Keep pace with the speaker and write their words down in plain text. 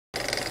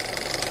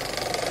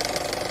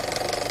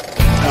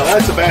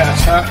That's a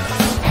bass, huh?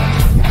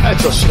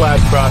 That's a slab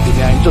crappie,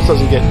 man. It just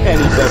doesn't get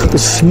any better. The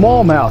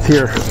smallmouth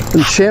here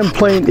in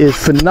Champlain is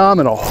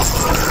phenomenal.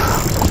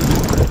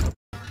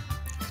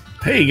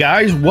 Hey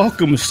guys,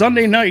 welcome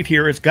Sunday night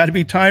here. It's got to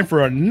be time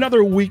for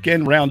another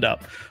weekend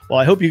roundup. Well,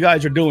 I hope you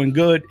guys are doing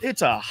good.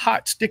 It's a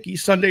hot, sticky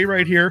Sunday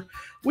right here.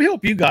 We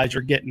hope you guys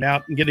are getting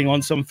out and getting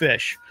on some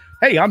fish.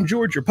 Hey, I'm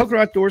George, your Poker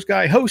Outdoors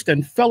guy, host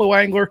and fellow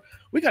angler.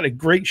 We got a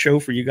great show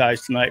for you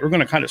guys tonight. We're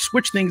going to kind of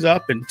switch things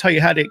up and tell you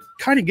how to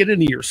kind of get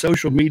into your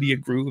social media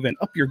groove and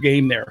up your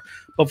game there.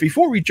 But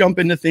before we jump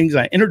into things,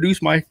 I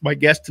introduce my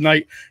guest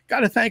tonight. Got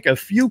to thank a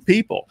few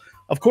people.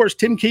 Of course,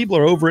 Tim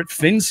Keebler over at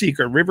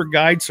FinSeeker River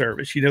Guide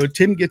Service. You know,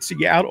 Tim gets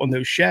you out on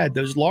those shad,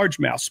 those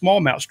largemouth,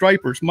 smallmouth,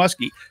 stripers,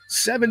 muskie,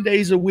 7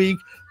 days a week.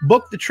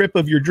 Book the trip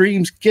of your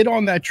dreams. Get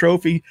on that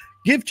trophy.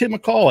 Give Tim a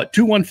call at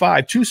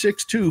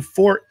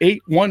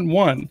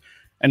 215-262-4811.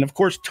 And of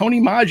course, Tony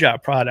Maja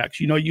products.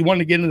 You know, you want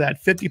to get into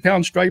that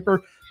 50-pound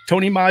striper,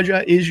 Tony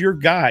Maja is your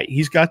guy.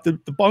 He's got the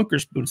bunker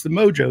spoons, the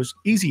mojos,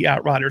 easy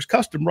outriders,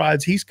 custom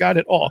rods. He's got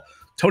it all.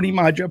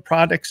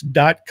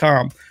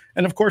 TonyMajaProducts.com.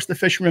 And of course, the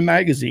Fisherman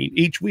Magazine.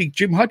 Each week,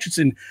 Jim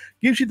Hutchinson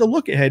gives you the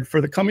look ahead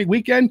for the coming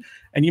weekend.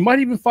 And you might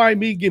even find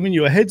me giving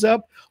you a heads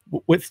up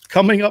with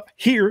coming up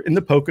here in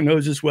the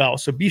Poconos as well.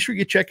 So be sure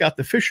you check out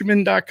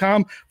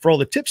thefisherman.com for all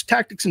the tips,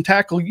 tactics, and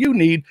tackle you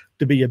need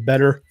to be a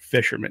better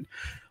fisherman.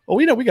 Well,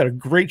 we know we got a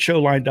great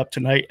show lined up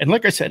tonight. And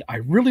like I said, I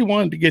really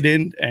wanted to get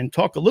in and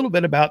talk a little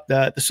bit about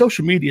the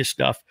social media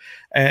stuff.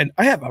 And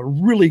I have a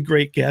really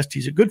great guest.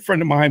 He's a good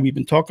friend of mine. We've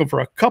been talking for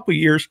a couple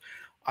years.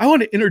 I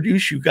want to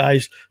introduce you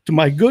guys to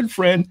my good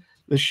friend,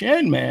 the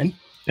Shan Man,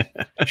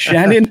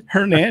 Shannon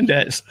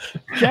Hernandez.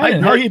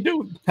 Shannon, how you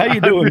doing? How you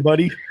doing,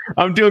 buddy?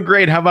 I'm doing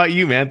great. How about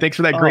you, man? Thanks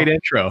for that great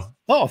intro.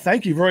 Oh,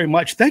 thank you very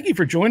much. Thank you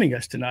for joining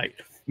us tonight.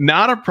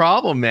 Not a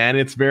problem, man.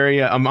 It's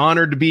very, I'm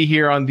honored to be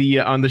here on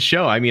the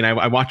show. I mean,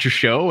 I watch your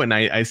show and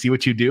I see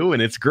what you do,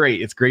 and it's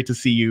great. It's great to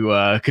see you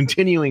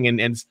continuing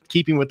and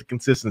keeping with the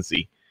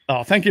consistency.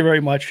 Oh, thank you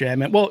very much,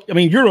 Shannon. Well, I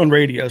mean, you're on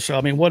radio, so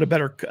I mean, what a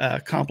better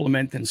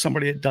compliment than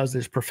somebody that does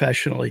this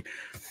professionally.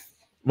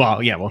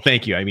 Well, yeah. Well,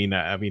 thank you. I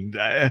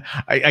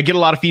get a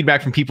lot of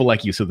feedback from people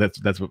like you, so that's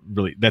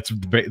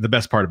the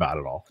best part about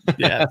it all.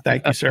 Yeah,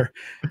 thank you, sir.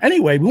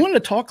 Anyway, we wanted to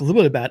talk a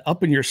little bit about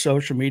upping your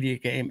social media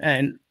game,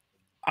 and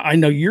I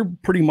know you're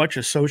pretty much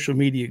a social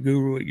media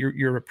guru.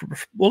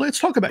 Well, let's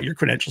talk about your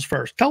credentials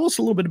first. Tell us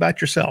a little bit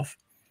about yourself.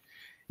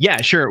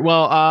 Yeah, sure.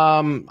 Well,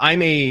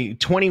 I'm a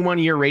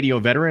 21-year radio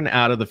veteran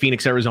out of the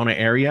Phoenix, Arizona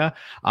area.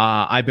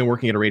 I've been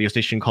working at a radio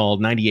station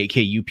called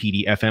 98K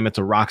UPD FM. It's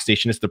a rock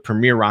station. It's the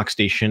premier rock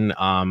station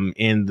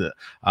in the,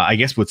 I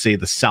guess would say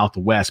the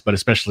Southwest, but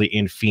especially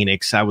in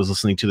Phoenix. I was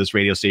listening to this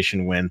radio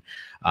station when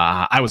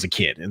I was a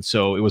kid. And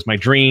so it was my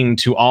dream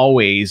to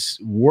always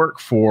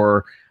work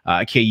for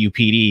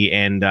KUPD,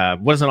 and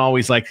wasn't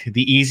always like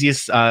the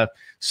easiest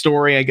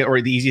story I get,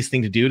 or the easiest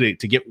thing to do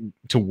to get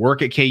to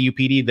work at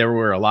KUPD. There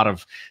were a lot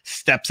of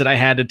steps that I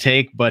had to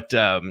take, but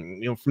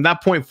you know, from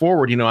that point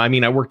forward, you know, I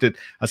mean, I worked at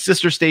a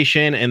sister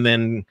station, and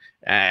then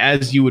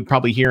as you would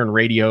probably hear in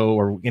radio,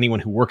 or anyone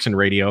who works in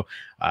radio,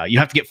 you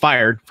have to get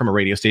fired from a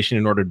radio station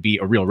in order to be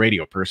a real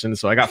radio person.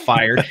 So I got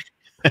fired.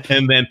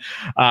 And then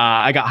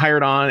I got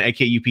hired on at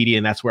KUPD,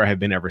 and that's where I have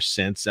been ever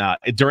since.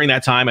 During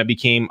that time, I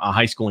became a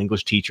high school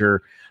English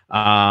teacher,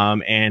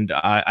 and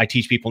I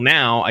teach people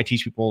now. I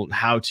teach people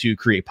how to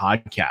create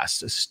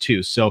podcasts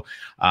too. So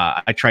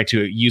I try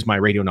to use my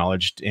radio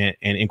knowledge and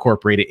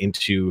incorporate it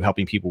into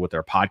helping people with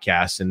their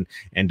podcasts and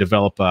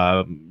develop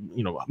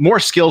you know,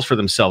 more skills for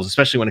themselves,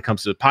 especially when it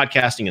comes to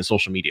podcasting and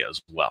social media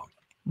as well.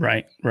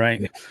 Right.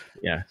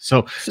 Yeah.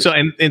 So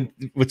and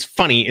what's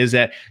funny is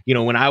that, you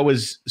know, when I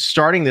was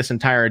starting this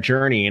entire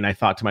journey, and I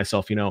thought to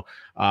myself, you know,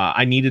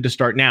 I needed to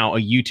start now a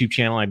YouTube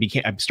channel. I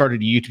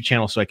started a YouTube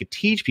channel so I could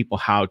teach people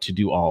how to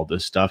do all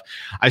this stuff.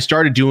 I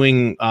started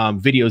doing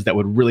videos that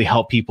would really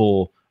help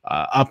people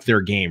up their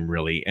game,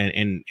 really.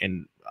 And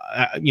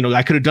you know,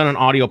 I could have done an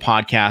audio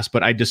podcast,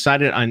 but I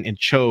decided on and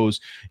chose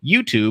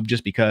YouTube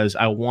just because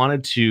I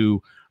wanted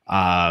to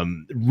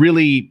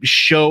really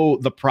show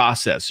the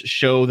process,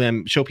 show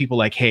people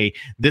like, hey,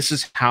 this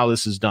is how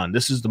this is done.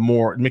 This is the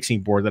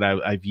mixing board that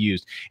I've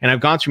used. And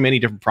I've gone through many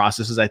different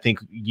processes. I think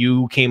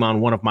you came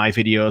on one of my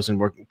videos and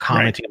were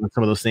commenting on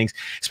some of those things,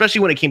 especially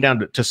when it came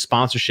down to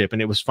sponsorship.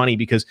 And it was funny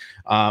because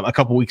a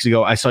couple weeks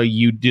ago, I saw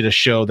you did a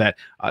show that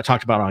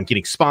talked about on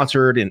getting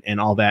sponsored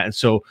and all that. And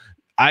so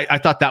I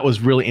thought that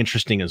was really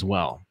interesting as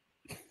well.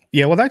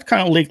 Yeah, well, that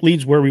kind of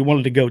leads where we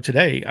wanted to go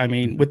today. I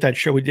mean, with that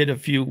show we did a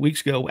few weeks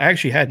ago, I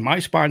actually had my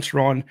sponsor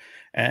on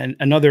and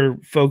another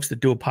folks that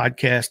do a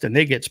podcast, and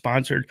they get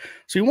sponsored.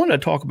 So we wanted to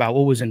talk about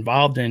what was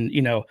involved in,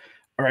 you know,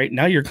 all right,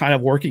 now you're kind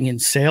of working in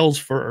sales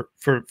for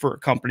a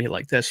company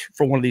like this,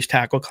 for one of these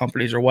tackle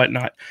companies or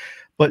whatnot.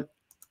 But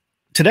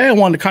today I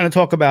wanted to kind of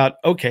talk about,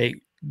 okay,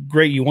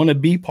 great, you want to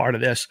be part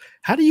of this.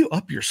 How do you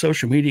up your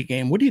social media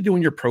game? What do you do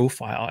in your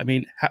profile? I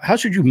mean, how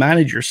should you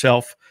manage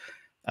yourself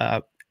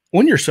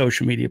on your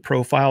social media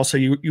profile. So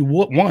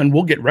one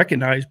will get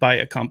recognized by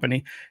a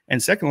company.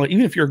 And secondly,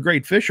 even if you're a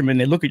great fisherman,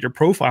 they look at your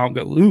profile and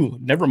go, ooh,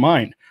 never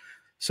mind.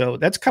 So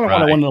that's kind of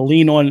what I wanted to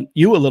lean on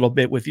you a little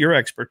bit with your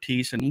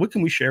expertise. And what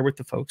can we share with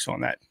the folks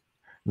on that?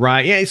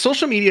 Right. Yeah.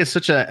 Social media is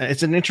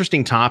it's an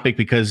interesting topic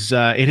because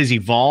it has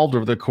evolved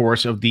over the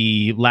course of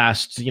the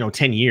last,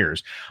 10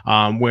 years,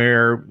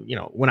 where,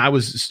 when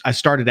I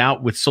started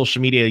out with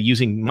social media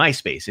using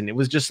MySpace, and it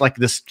was just like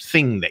this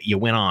thing that you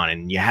went on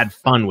and you had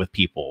fun with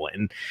people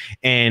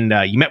and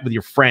you met with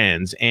your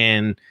friends,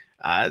 and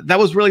that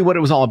was really what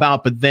it was all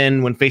about. But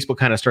then when Facebook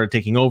kind of started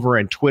taking over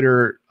and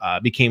Twitter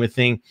became a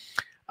thing,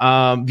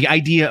 the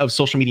idea of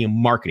social media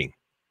marketing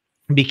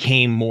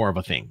became more of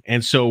a thing.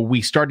 And so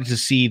we started to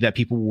see that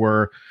people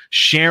were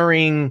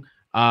sharing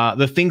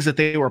the things that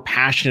they were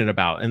passionate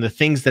about and the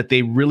things that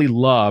they really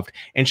loved,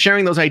 and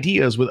sharing those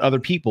ideas with other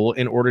people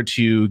in order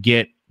to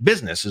get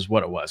business, is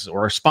what it was,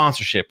 or a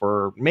sponsorship,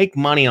 or make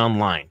money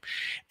online.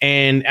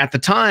 And at the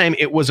time,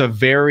 it was a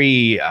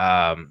very,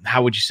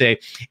 how would you say,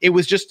 it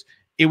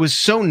was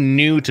so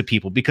new to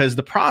people because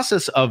the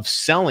process of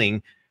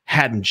selling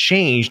hadn't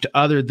changed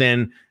other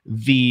than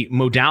the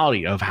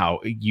modality of how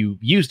you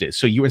used it.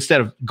 So you,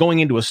 instead of going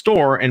into a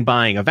store and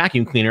buying a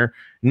vacuum cleaner,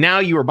 now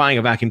you are buying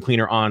a vacuum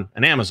cleaner on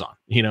an Amazon,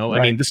 Right.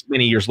 I mean, this is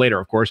many years later,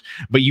 of course,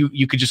 but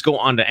you could just go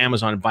onto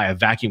Amazon and buy a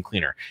vacuum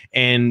cleaner.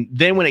 And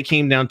then when it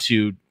came down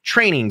to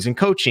trainings and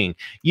coaching,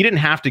 you didn't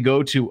have to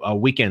go to a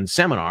weekend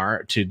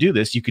seminar to do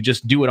this. You could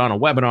just do it on a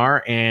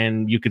webinar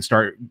and you could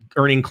start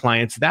earning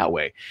clients that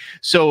way.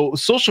 So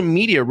social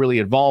media really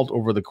evolved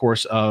over the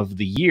course of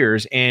the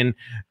years. And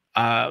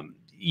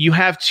you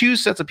have two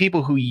sets of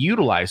people who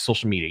utilize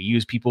social media. You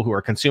use people who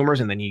are consumers,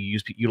 and then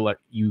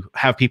you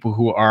have people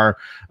who are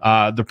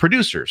the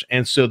producers.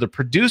 And so the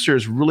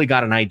producers really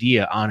got an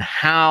idea on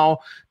how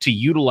to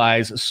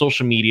utilize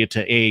social media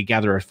to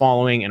gather a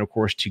following, and of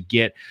course to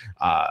get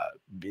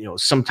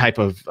some type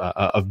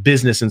of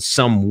business in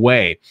some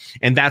way.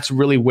 And that's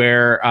really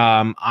where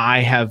I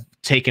have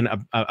taken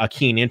a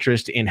keen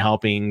interest in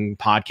helping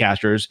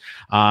podcasters,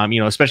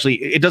 especially,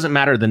 it doesn't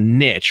matter the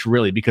niche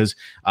really, because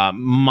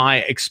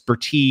my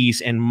expertise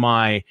and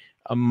my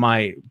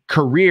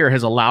career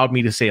has allowed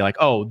me to say, like,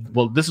 oh,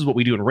 well, this is what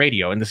we do in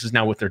radio, and this is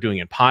now what they're doing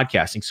in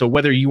podcasting. So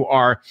whether you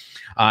are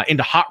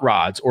into hot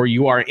rods or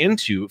you are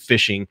into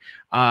fishing,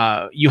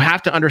 you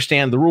have to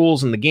understand the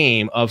rules in the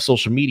game of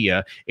social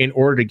media in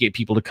order to get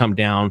people to come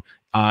down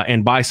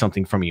and buy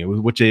something from you,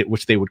 which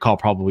they would call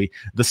probably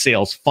the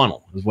sales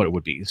funnel, is what it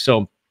would be.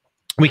 So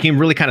we can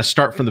really kind of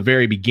start from the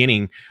very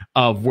beginning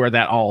of where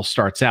that all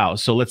starts out.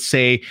 So let's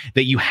say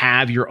that you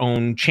have your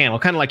own channel,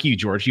 kind of like you,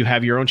 George. You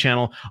have your own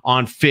channel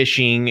on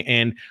fishing,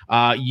 and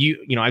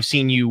I've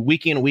seen you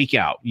week in, week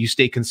out. You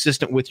stay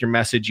consistent with your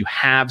message. You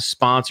have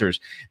sponsors.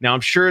 Now, I'm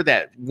sure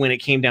that when it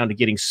came down to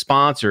getting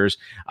sponsors,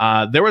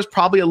 there was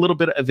probably a little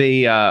bit of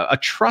a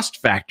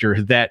trust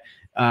factor that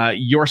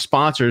your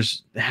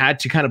sponsors had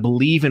to kind of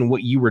believe in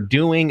what you were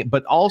doing,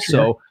 but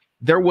also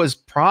there was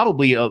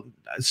probably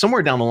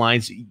somewhere down the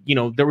lines,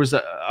 there was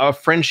a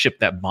friendship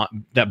that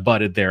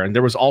budded there. And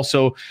there was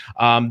also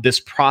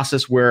this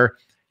process where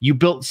you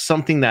built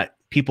something that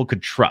people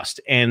could trust,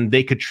 and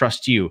they could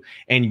trust you,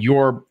 and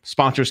your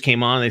sponsors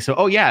came on and they said,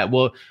 oh yeah,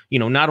 well,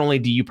 not only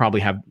do you probably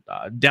have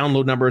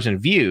download numbers and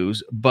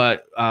views,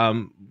 but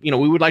we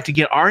would like to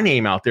get our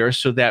name out there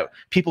so that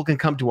people can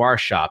come to our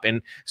shop.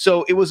 And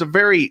so it was a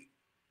very,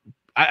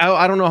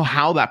 I don't know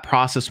how that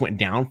process went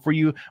down for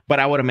you, but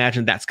I would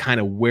imagine that's kind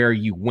of where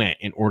you went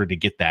in order to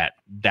get that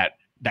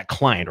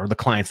client, or the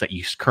clients that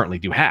you currently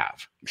do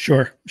have.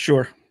 Sure.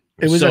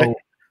 It was so.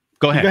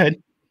 Go ahead. Go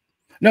ahead.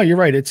 No, you're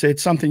right.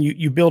 It's something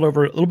you build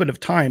over a little bit of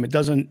time.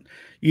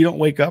 You don't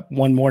wake up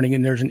one morning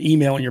and there's an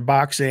email in your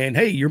box saying,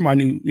 hey, you're my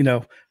new,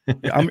 you're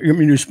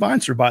my new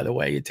sponsor, by the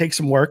way. It takes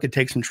some work. It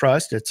takes some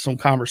trust. It's some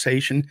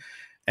conversation,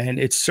 and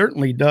it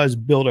certainly does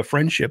build a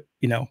friendship,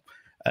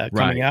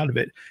 coming out of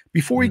it.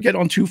 Before we get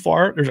on too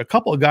far, there's a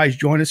couple of guys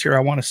join us here. I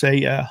want to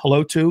say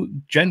hello to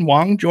Jen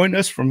Wong joined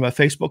us from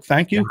Facebook.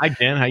 Thank you. Hi,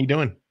 Jen. How you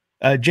doing?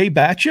 Jay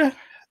Batcha,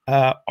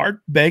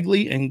 Art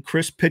Begley, and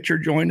Chris Pitcher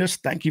joined us.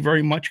 Thank you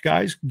very much,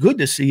 guys. Good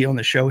to see you on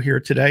the show here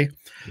today.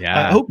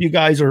 Yeah. I hope you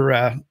guys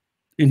are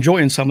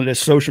enjoying some of this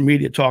social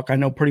media talk. I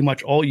know pretty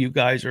much all you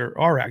guys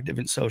are active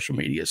in social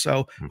media.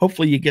 So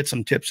hopefully you get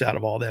some tips out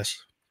of all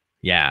this.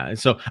 Yeah.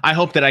 So I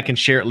hope that I can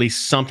share at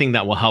least something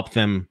that will help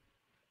them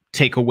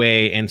take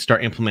away and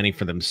start implementing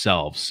for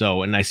themselves.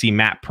 So, and I see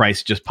Matt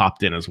Price just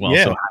popped in as well.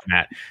 Yeah. So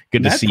Matt,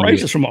 good to see you. Matt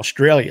Price is from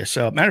Australia.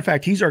 So matter of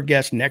fact, he's our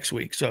guest next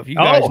week. So if you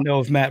guys know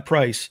of Matt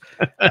Price,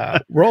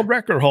 world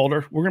record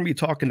holder, we're going to be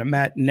talking to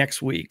Matt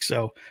next week.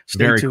 So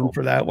stay tuned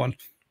for that one.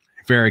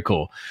 Very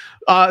cool.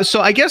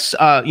 So I guess,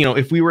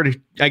 if we were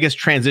to,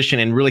 transition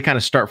and really kind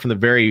of start from the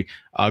very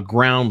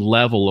ground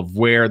level of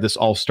where this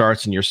all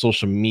starts in your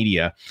social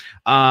media,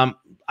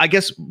 I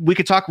guess we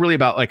could talk really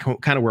about like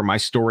kind of where my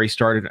story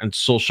started on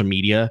social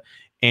media,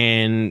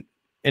 and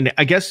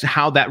I guess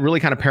how that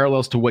really kind of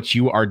parallels to what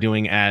you are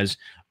doing as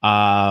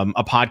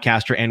a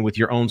podcaster and with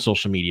your own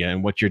social media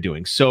and what you're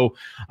doing. So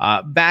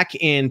back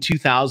in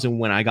 2000,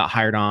 when I got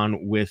hired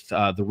on with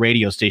the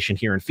radio station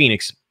here in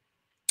Phoenix,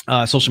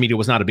 social media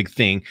was not a big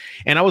thing.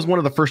 And I was one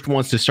of the first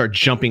ones to start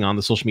jumping on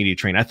the social media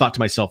train. I thought to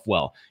myself,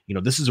 well,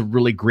 this is a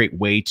really great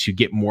way to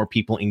get more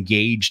people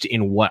engaged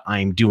in what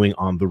I'm doing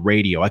on the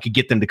radio. I could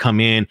get them to come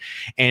in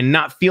and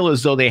not feel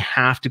as though they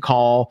have to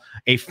call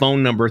a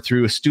phone number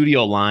through a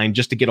studio line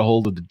just to get a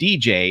hold of the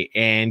DJ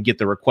and get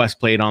the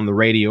request played on the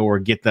radio or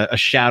get a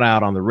shout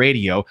out on the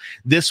radio.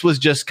 This was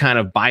just kind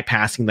of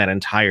bypassing that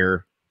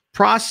entire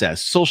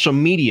process. Social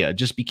media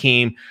just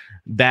became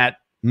that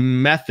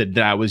method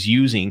that I was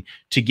using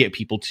to get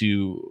people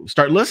to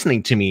start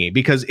listening to me,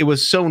 because it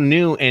was so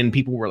new and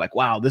people were like,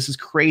 wow, this is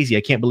crazy. I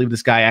can't believe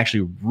this guy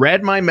actually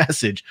read my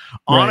message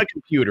on a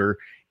computer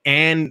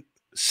and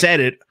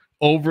said it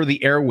over the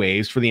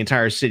airwaves for the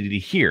entire city to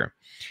hear.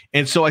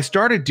 And so I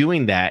started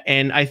doing that.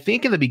 And I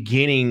think in the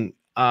beginning,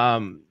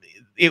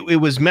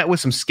 it was met with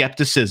some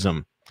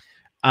skepticism.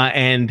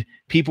 And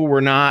people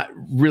were not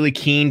really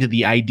keen to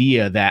the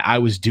idea that I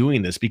was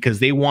doing this because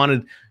they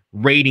wanted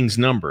ratings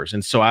numbers.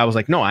 And so I was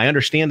like, no, I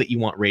understand that you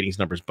want ratings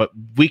numbers, but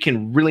we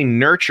can really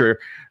nurture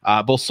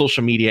both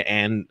social media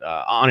and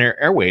on-air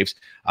airwaves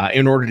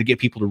in order to get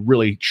people to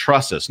really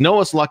trust us, know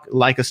us,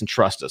 like us, and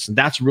trust us. And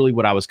that's really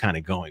what I was kind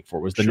of going for,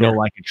 was the know,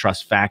 like, and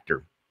trust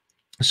factor.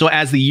 So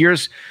as the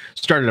years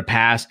started to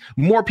pass,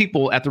 more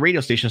people at the radio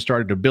station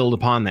started to build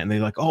upon that. And they're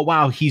like, oh,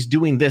 wow, he's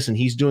doing this and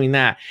he's doing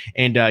that.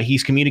 And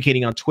he's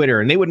communicating on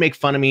Twitter. And they would make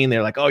fun of me. And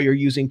they're like, oh, you're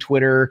using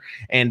Twitter.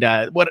 And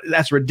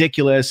that's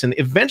ridiculous. And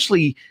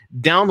eventually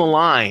down the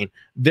line,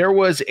 there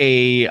was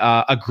a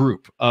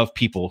group of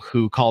people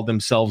who called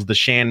themselves the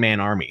Shan Man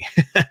Army.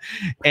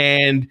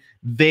 And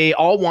they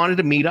all wanted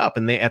to meet up.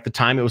 And at the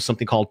time, it was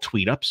something called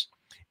tweet ups.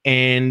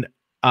 And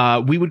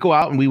we would go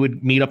out and we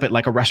would meet up at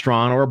like a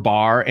restaurant or a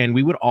bar, and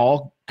we would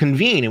all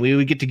convene and we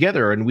would get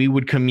together and we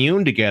would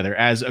commune together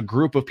as a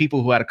group of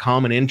people who had a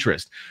common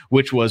interest,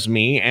 which was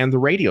me and the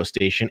radio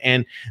station.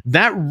 And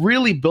that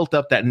really built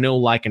up that know,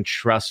 like, and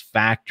trust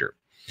factor.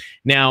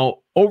 Now,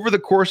 over the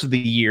course of the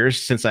years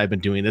since I've been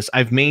doing this,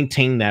 I've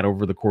maintained that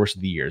over the course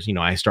of the years.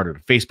 I started a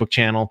Facebook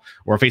channel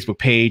or a Facebook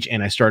page,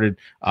 and I started,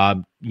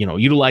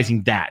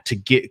 utilizing that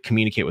to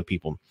communicate with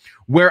people.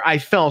 Where I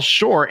fell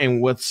short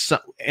and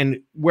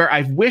where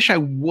I wish I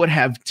would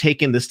have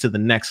taken this to the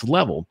next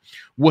level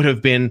would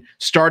have been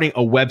starting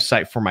a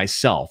website for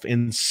myself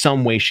in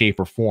some way, shape,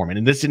 or form.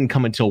 And this didn't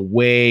come until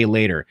way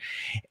later.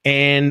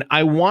 And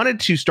I wanted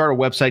to start a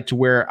website to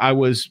where I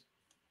was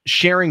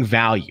sharing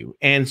value.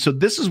 And so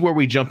this is where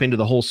we jump into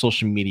the whole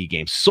social media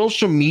game.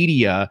 Social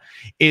media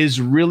is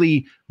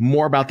really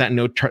more about that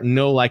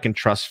know, like, and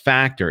trust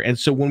factor. And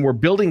so when we're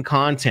building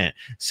content,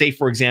 say,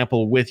 for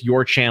example, with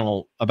your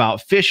channel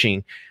about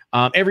fishing,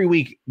 every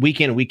week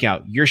in, week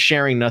out, you're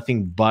sharing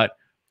nothing but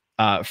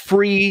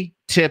free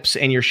tips,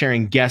 and you're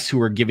sharing guests who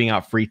are giving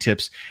out free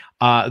tips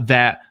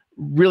that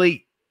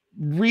really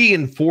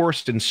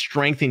reinforced and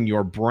strengthen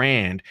your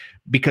brand,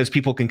 because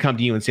people can come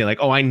to you and say like,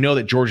 oh, I know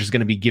that George is going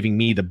to be giving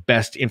me the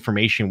best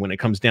information when it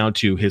comes down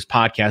to his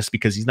podcast,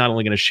 because he's not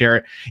only going to share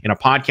it in a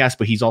podcast,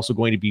 but he's also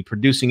going to be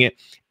producing it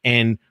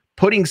and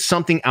putting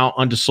something out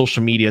onto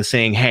social media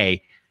saying,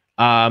 hey,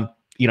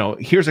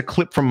 here's a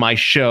clip from my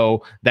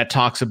show that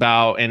talks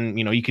about, and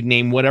you can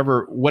name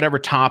whatever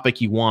topic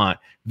you want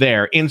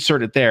there,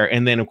 insert it there,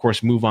 and then of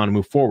course move on and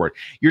move forward.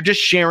 You're just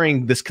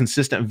sharing this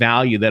consistent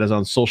value that is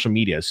on social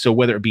media. So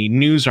whether it be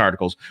news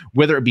articles,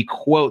 whether it be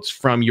quotes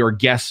from your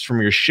guests from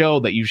your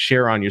show that you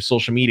share on your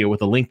social media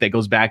with a link that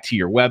goes back to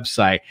your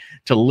website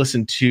to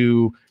listen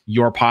to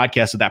your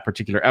podcast of that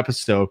particular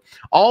episode,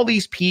 all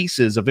these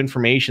pieces of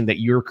information that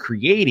you're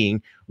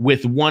creating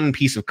with one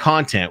piece of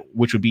content,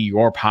 which would be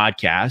your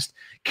podcast,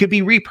 could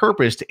be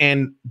repurposed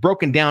and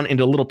broken down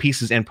into little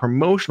pieces and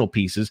promotional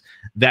pieces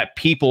that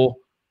people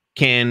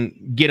can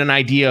get an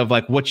idea of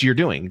like what you're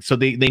doing. So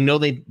they know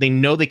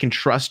they can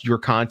trust your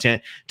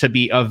content to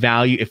be of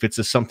value if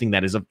it's something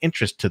that is of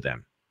interest to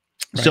them.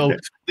 Right. So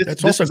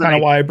that's also kind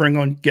of why I bring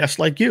on guests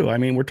like you. I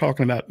mean, we're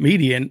talking about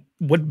media, and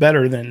what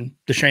better than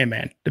the Shan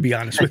Man, to be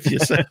honest with you.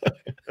 So.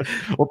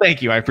 Well,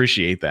 thank you. I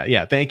appreciate that.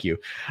 Yeah, thank you.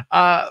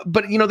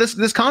 But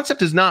this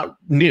concept is not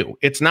new.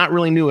 It's not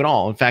really new at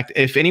all. In fact,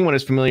 if anyone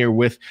is familiar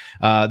with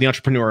the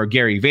entrepreneur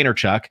Gary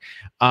Vaynerchuk,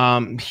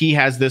 he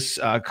has this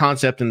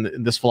concept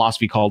and this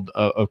philosophy called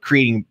of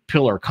creating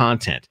pillar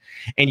content.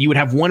 And you would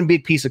have one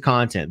big piece of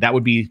content that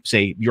would be,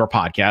 say, your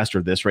podcast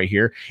or this right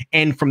here.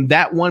 And from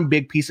that one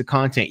big piece of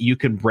content, you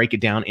can break it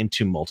down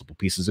into multiple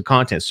pieces of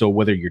content. So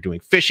whether you're doing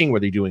fishing,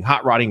 whether you're doing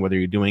hot rodding, whether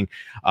you're doing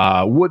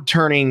wood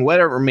turning,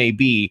 whatever it may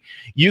be,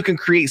 you can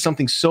create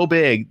something so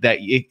big that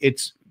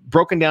it's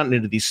broken down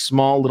into these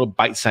small little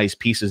bite-sized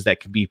pieces that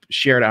can be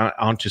shared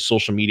onto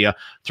social media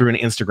through an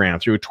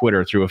Instagram, through a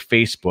Twitter, through a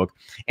Facebook.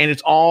 And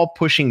it's all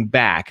pushing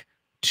back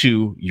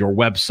to your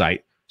website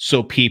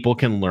so people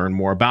can learn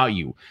more about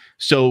you.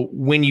 So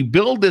when you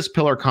build this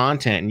pillar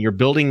content and you're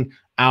building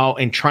out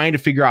and trying to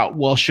figure out,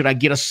 well, should I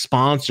get a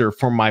sponsor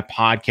for my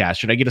podcast?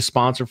 Should I get a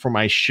sponsor for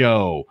my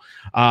show?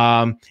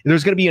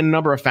 There's going to be a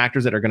number of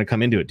factors that are going to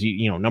come into it.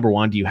 Number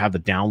one, do you have the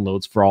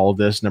downloads for all of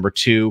this? Number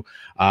two,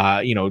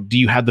 do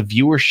you have the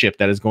viewership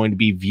that is going to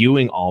be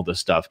viewing all this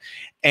stuff?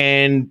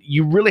 And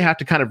you really have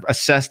to kind of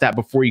assess that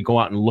before you go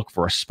out and look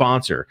for a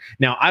sponsor.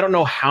 Now, I don't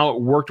know how it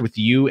worked with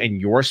you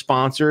and your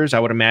sponsors. I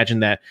would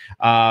imagine that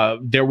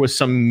there was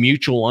some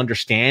mutual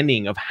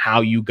understanding of how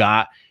you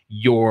got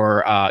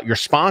your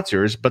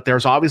sponsors, but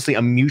there's obviously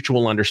a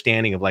mutual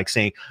understanding of like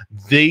saying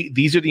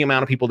these are the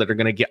amount of people that are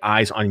going to get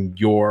eyes on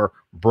your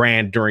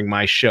brand during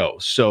my show.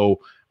 So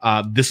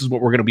this is what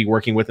we're going to be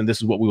working with, and this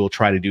is what we will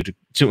try to do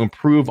to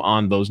improve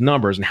on those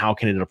numbers, and how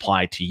can it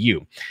apply to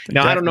you? Exactly.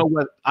 Now,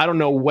 I don't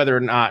know whether or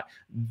not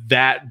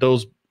that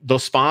those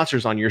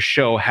sponsors on your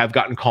show have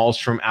gotten calls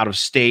from out of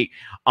state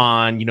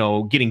on,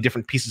 getting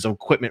different pieces of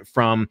equipment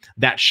from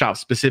that shop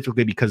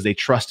specifically because they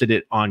trusted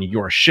it on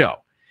your show.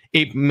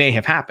 It may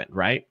have happened,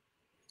 right?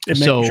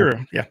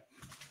 Sure. Yeah.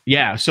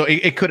 Yeah. So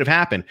it could have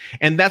happened.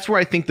 And that's where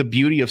I think the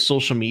beauty of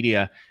social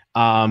media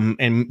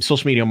and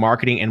social media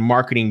marketing and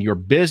marketing your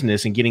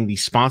business and getting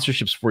these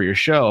sponsorships for your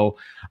show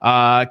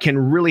can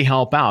really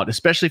help out,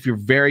 especially if you're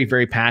very,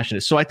 very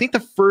passionate. So I think the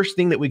first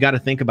thing that we got to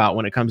think about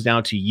when it comes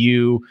down to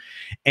you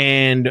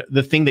and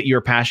the thing that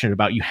you're passionate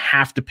about, you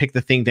have to pick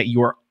the thing that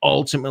you are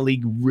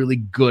ultimately really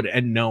good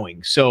at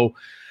knowing. So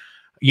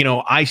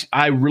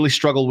I really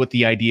struggled with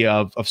the idea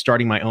of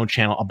starting my own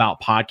channel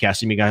about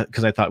podcasting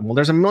because I thought, well,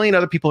 there's a million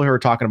other people who are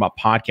talking about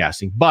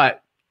podcasting,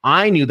 but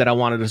I knew that I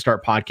wanted to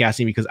start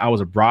podcasting because I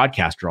was a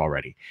broadcaster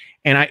already.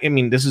 And I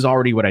mean, this is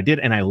already what I did,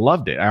 and I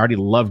loved it. I already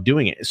loved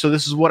doing it. So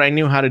this is what I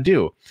knew how to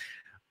do.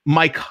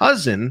 My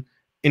cousin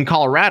in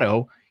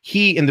Colorado,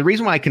 and the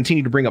reason why I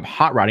continue to bring up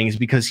hot rodding is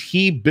because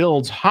he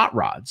builds hot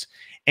rods,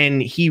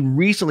 and he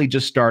recently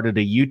just started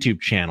a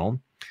YouTube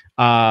channel,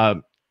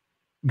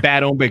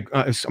 Bad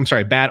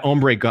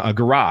Hombre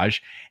Garage,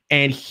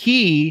 and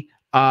he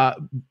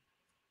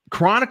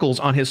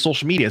chronicles on his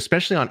social media,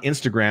 especially on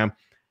Instagram,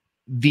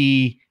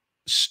 the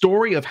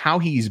story of how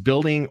he's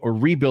building or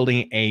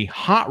rebuilding a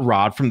hot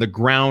rod from the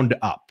ground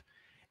up.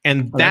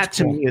 And that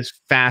to me is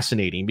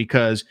fascinating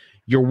because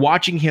you're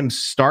watching him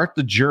start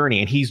the journey,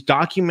 and he's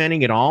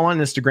documenting it all on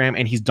Instagram,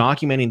 and he's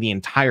documenting the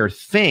entire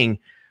thing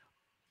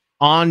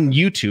on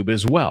YouTube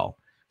as well.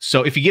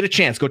 So if you get a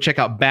chance, go check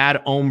out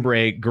Bad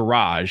Hombre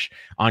Garage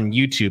on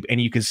YouTube, and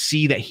you can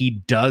see that he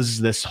does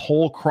this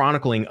whole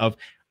chronicling of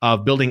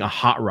building a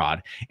hot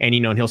rod. And,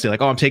 and he'll say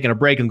like, oh, I'm taking a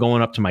break and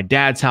going up to my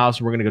dad's house.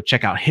 We're going to go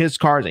check out his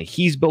cars that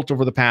he's built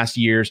over the past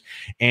years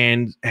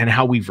and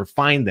how we've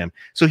refined them.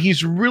 So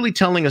he's really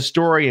telling a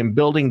story and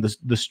building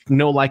this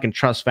know, like, and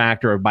trust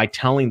factor by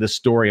telling the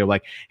story of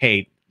like,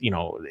 hey,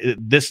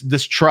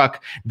 this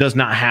truck does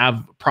not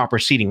have proper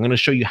seating. I'm going to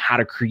show you how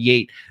to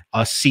create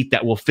a seat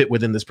that will fit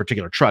within this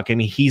particular truck. I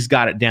mean, he's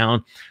got it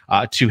down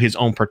to his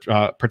own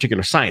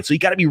particular science. So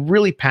you got to be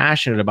really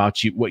passionate about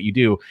what you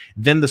do.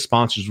 Then the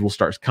sponsors will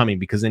start coming,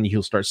 because then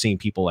you'll start seeing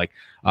people like,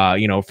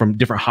 from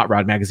different hot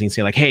rod magazines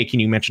say like, hey,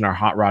 can you mention our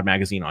hot rod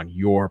magazine on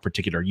your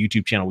particular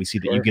YouTube channel? We see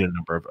that you get a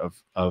number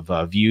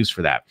of views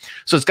for that.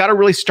 So it's got to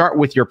really start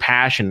with your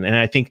passion. And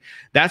I think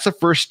that's the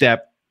first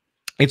step.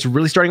 It's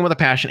really starting with a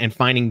passion and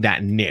finding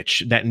that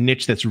niche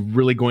that's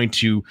really going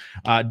to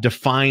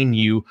define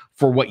you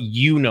for what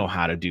you know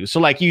how to do. So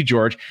like you,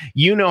 George,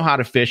 you know how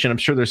to fish, and I'm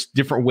sure there's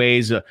different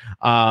ways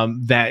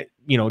that,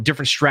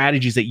 different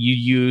strategies that you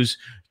use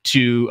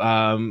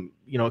to,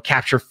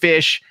 capture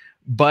fish,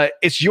 but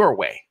it's your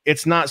way.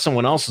 It's not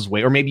someone else's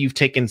way. Or maybe you've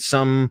taken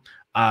some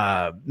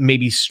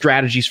maybe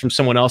strategies from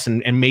someone else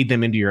and made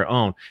them into your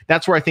own.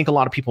 That's where I think a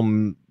lot of people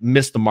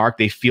miss the mark.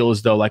 They feel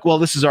as though like, well,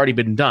 this has already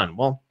been done.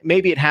 Well,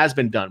 maybe it has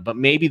been done, but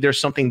maybe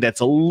there's something that's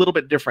a little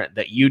bit different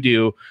that you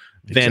do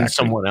than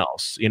someone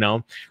else,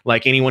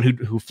 like anyone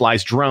who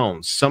flies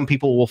drones. Some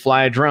people will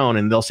fly a drone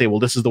and they'll say,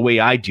 well, this is the way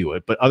I do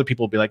it. But other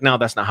people will be like, no,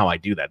 that's not how I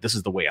do that. This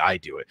is the way I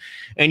do it.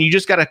 And you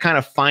just got to kind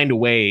of find a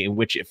way in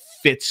which it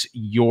fits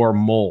your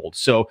mold.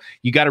 So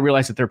you got to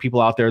realize that there are people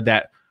out there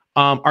that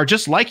are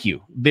just like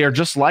you. They're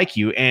just like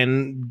you,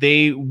 and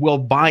they will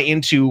buy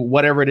into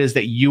whatever it is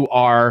that you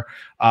are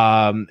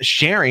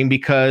sharing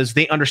because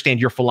they understand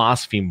your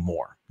philosophy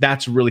more.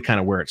 That's really kind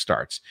of where it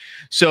starts.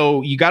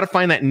 So you got to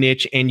find that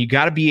niche, and you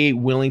got to be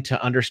willing to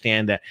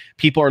understand that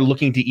people are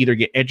looking to either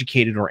get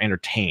educated or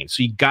entertained.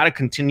 So you got to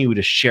continue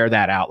to share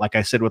that out. Like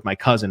I said with my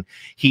cousin,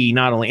 he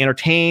not only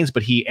entertains,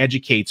 but he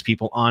educates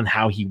people on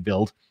how he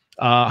builds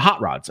hot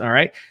rods. All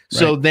right.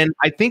 So then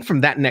I think from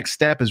that next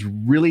step is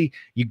really,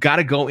 you got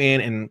to go in,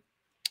 and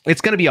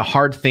it's going to be a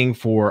hard thing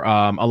for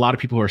a lot of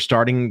people who are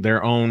starting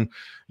their own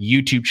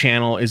YouTube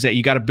channel, is that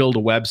you got to build a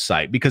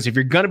website. Because if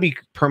you're going to be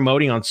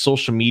promoting on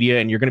social media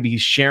and you're going to be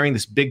sharing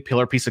this big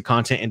pillar piece of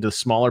content into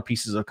smaller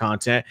pieces of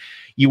content,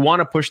 you want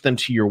to push them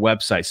to your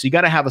website. So you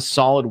got to have a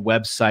solid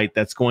website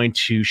that's going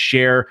to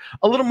share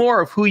a little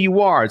more of who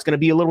you are. It's going to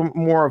be a little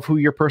more of who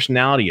your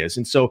personality is.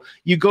 And so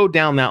you go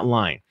down that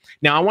line.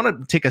 Now, I want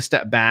to take a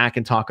step back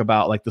and talk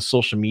about like the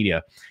social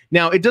media.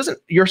 Now,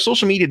 your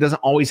social media doesn't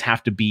always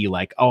have to be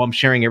like, oh, I'm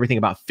sharing everything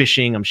about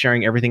fishing. I'm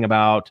sharing everything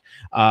about,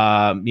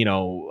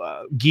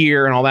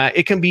 gear and all that.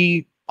 It can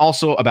be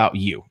also about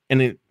you,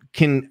 and it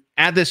can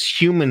add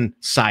this human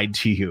side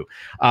to you.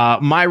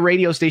 My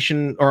radio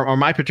station or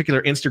my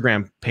particular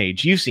Instagram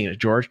page, you've seen it,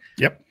 George.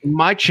 Yep.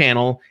 My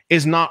channel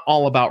is not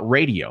all about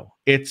radio.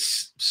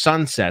 It's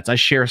sunsets. I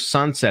share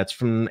sunsets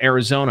from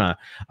Arizona.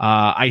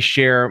 I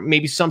share,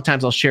 maybe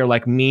sometimes I'll share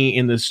like me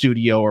in the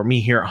studio or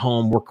me here at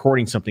home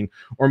recording something,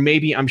 or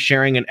maybe I'm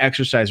sharing an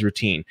exercise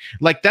routine.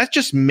 Like that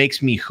just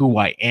makes me who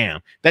I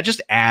am. That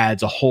just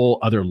adds a whole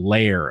other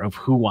layer of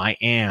who I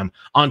am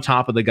on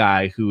top of the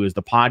guy who is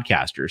the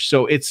podcaster.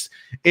 So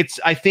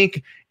I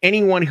think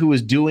anyone who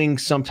is doing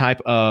some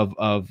type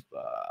of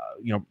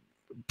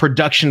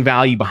production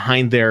value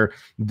behind their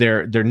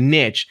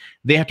niche,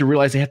 they have to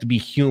realize they have to be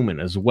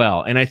human as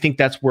well. And I think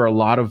that's where a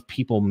lot of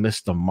people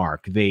miss the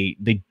mark. They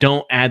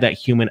don't add that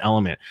human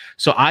element.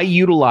 So I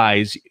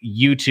utilize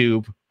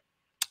YouTube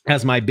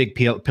as my big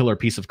pillar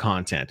piece of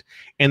content.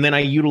 And then I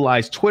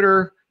utilize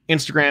Twitter,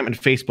 Instagram, and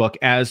Facebook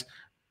as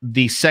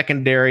the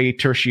secondary,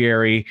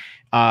 tertiary,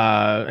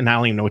 and I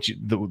don't even know what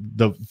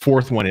the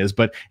fourth one is,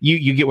 but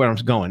you get where I'm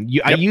going.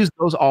 Yep. I use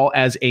those all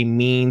as a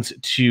means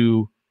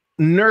to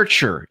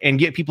nurture and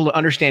get people to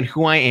understand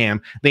who I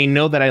am. They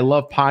know that I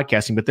love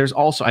podcasting, but there's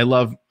also I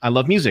love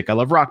music. I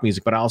love rock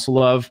music, but I also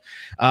love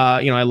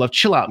I love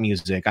chill out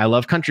music. I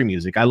love country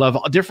music. I love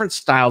different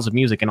styles of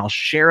music, and I'll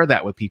share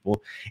that with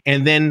people.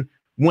 And then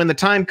when the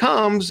time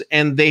comes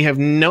and they have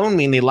known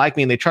me and they like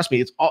me and they trust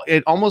me,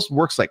 it almost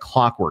works like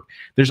clockwork.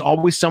 There's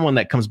always someone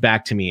that comes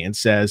back to me and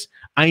says,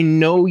 I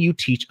know you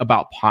teach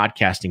about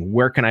podcasting.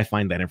 Where can I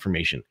find that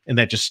information? And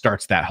that just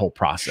starts that whole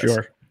process.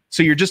 Sure.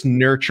 So you're just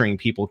nurturing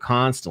people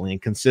constantly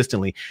and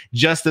consistently.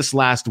 Just this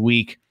last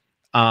week,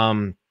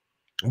 I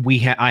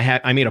made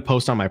a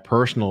post on my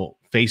personal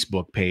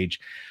Facebook page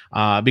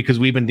because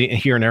we've been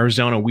here in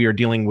Arizona. We are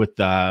dealing with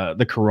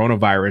the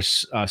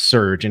coronavirus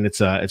surge, and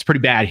it's pretty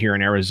bad here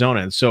in Arizona.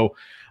 And so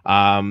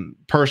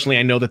personally,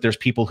 I know that there's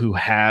people who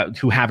have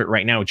it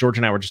right now. George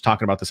and I were just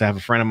talking about this. I have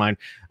a friend of mine.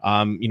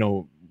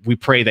 We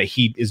pray that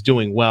he is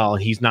doing well.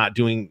 He's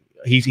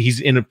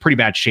in a pretty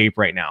bad shape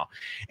right now,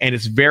 and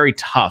it's very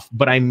tough.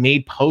 But I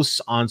made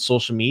posts on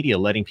social media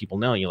letting people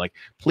know,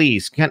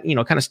 please, kind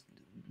of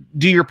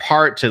do your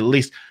part to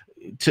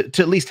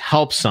at least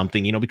help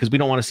something, because we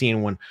don't want to see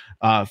anyone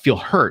feel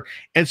hurt.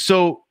 And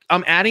so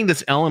I'm adding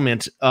this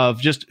element of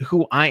just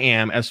who I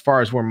am as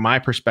far as where my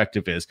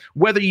perspective is.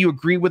 Whether you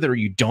agree with it or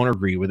you don't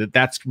agree with it,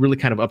 that's really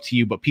kind of up to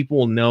you. But people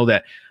will know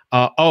that,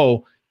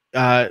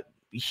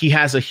 he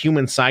has a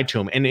human side to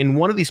him. And in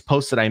one of these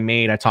posts that I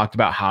made, I talked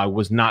about how I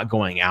was not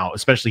going out,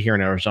 especially here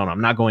in Arizona.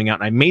 I'm not going out.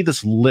 And I made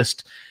this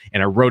list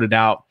and I wrote it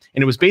out.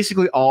 And it was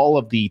basically all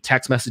of the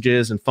text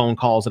messages and phone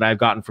calls that I've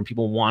gotten from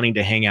people wanting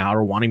to hang out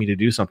or wanting me to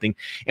do something.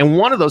 And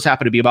one of those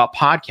happened to be about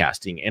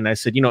podcasting. And I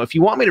said, if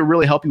you want me to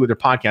really help you with your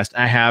podcast,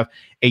 I have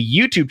a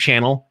YouTube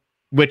channel,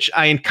 which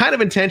I kind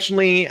of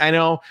intentionally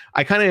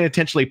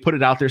put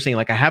it out there saying,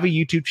 like, I have a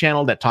YouTube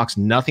channel that talks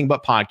nothing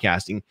but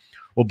podcasting.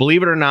 Well,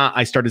 believe it or not,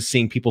 I started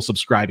seeing people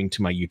subscribing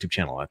to my YouTube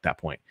channel at that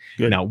point.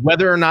 Good. Now,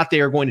 whether or not they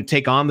are going to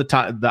take on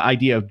the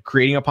idea of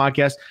creating a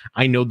podcast,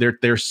 I know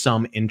there's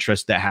some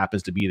interest that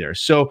happens to be there.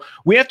 So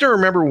we have to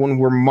remember when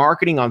we're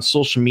marketing on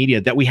social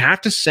media that we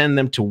have to send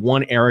them to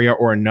one area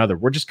or another.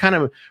 We're just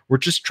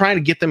trying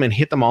to get them and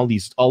hit them all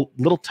these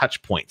little touch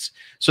points.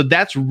 So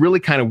that's really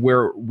kind of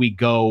where we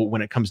go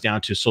when it comes down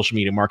to social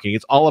media marketing.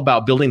 It's all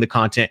about building the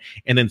content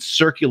and then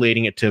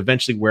circulating it to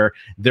eventually where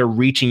they're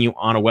reaching you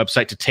on a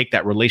website to take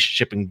that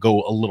relationship and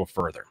go a little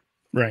further.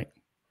 Right.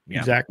 Yeah.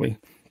 Exactly.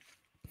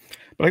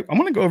 But I'm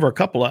going to go over a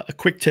couple of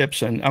quick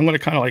tips, and I'm going to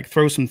kind of like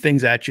throw some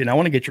things at you, and I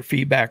want to get your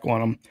feedback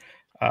on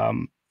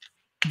them.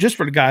 Just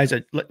for the guys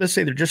that, let's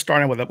say they're just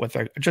starting with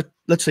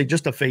let's say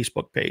just a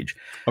Facebook page.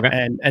 Okay.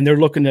 And they're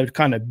looking to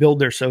kind of build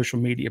their social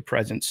media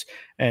presence.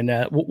 And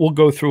we'll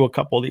go through a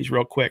couple of these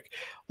real quick.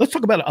 Let's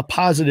talk about a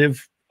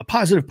positive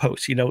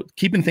post,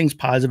 keeping things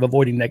positive,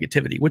 avoiding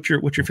negativity. What's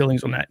your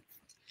feelings on that?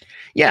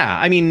 Yeah,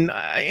 I mean,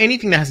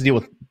 anything that has to deal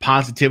with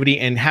positivity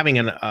and having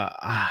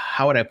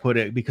how would I put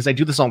it? Because I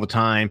do this all the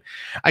time.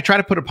 I try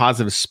to put a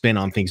positive spin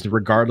on things,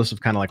 regardless of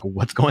kind of like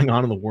what's going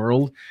on in the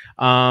world.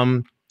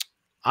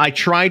 I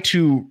try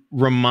to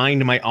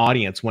remind my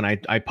audience when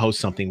I post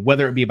something,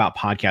 whether it be about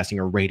podcasting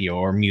or radio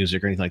or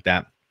music or anything like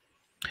that.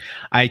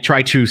 I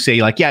try to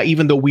say, like, yeah,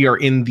 even though we are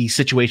in the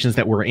situations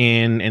that we're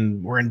in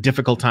and we're in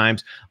difficult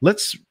times,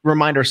 let's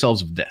remind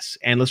ourselves of this.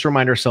 And let's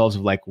remind ourselves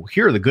of, like, well,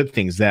 here are the good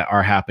things that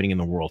are happening in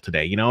the world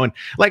today, And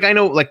like, I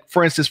know, like,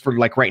 for instance, for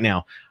like right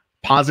now,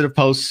 positive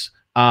posts,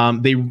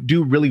 they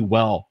do really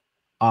well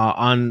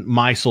on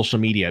my social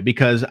media,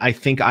 because I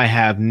think I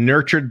have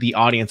nurtured the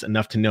audience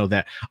enough to know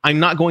that I'm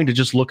not going to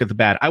just look at the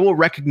bad. I will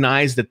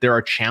recognize that there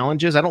are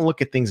challenges. I don't look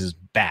at things as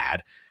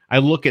bad. I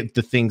look at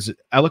things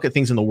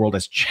in the world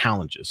as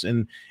challenges.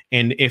 And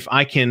if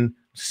I can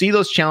see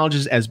those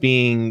challenges as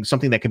being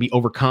something that can be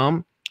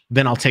overcome,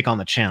 then I'll take on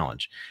the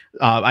challenge.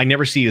 I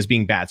never see it as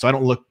being bad. So I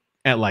don't look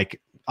at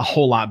like a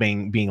whole lot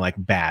being like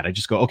bad. I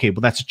just go, okay,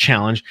 well, that's a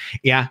challenge.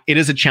 Yeah, it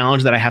is a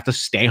challenge that I have to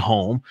stay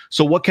home.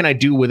 So what can I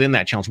do within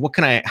that challenge?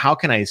 How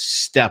can I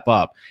step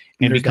up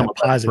and become a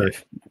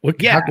positive? What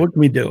can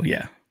we do?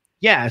 Yeah.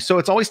 Yeah. So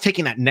it's always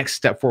taking that next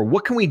step forward.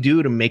 What can we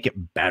do to make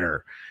it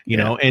better? You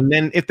know, and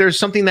then if there's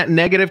something that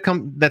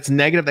that's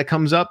negative that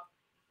comes up,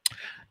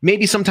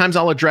 maybe sometimes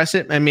I'll address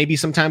it and maybe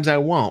sometimes I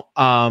won't.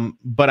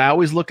 But I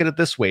always look at it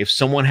this way. If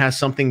someone has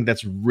something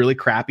that's really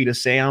crappy to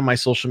say on my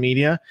social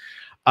media,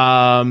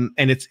 and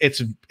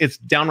it's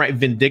downright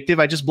vindictive,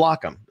 I just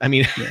block them. I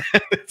mean,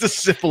 it's as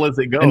simple as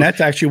it goes. And that's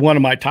actually one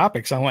of my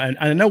topics.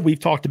 I know we've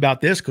talked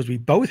about this because we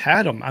both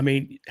had them. I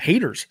mean,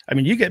 haters. I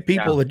mean, you get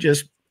people that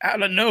just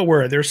out of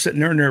nowhere, they're sitting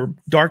there in their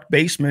dark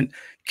basement,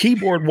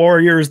 keyboard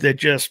warriors that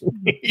just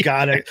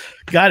gotta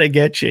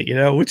get you. You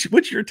know,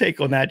 what's your take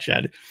on that,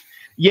 Chad?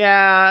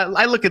 Yeah,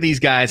 I look at these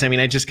guys. I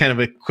mean, I just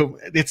kind of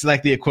it's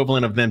like the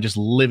equivalent of them just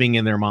living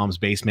in their mom's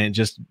basement,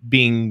 just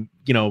being,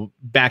 you know,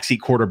 backseat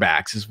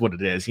quarterbacks is what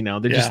it is. You know,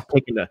 they're just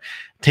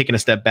taking a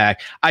step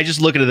back. I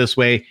just look at it this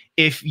way.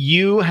 If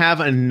you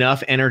have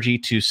enough energy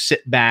to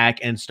sit back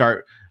and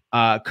start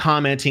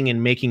commenting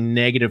and making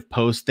negative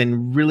posts,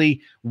 then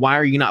really, why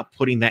are you not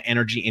putting that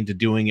energy into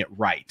doing it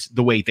right,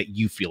 the way that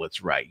you feel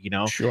it's right, you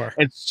know? Sure.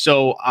 And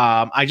so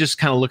I just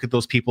kind of look at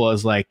those people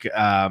as like,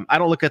 I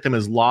don't look at them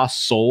as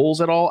lost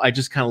souls at all. I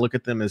just kind of look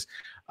at them as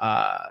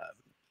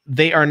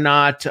they are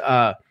not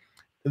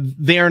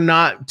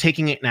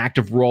taking an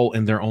active role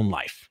in their own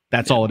life.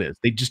 That's all it is.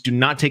 They just do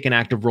not take an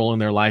active role in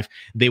their life.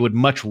 They would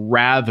much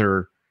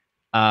rather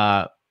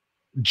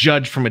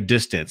judge from a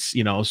distance,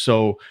 you know?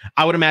 So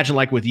I would imagine,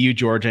 like with you,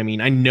 George, I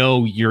mean, I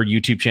know your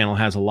YouTube channel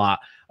has a lot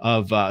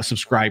of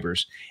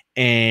subscribers,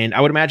 and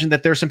I would imagine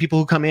that there are some people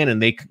who come in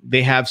and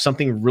they have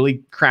something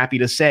really crappy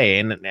to say.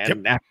 And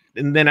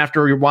then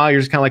after a while,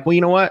 you're just kind of like, well,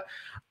 you know what?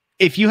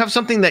 If you have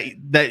something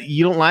that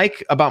you don't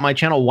like about my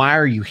channel, why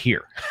are you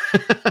here?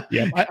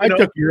 I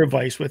took your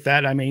advice with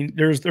that. I mean,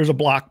 there's a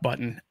block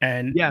button,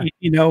 and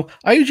you know,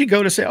 I usually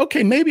go to say,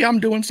 okay, maybe I'm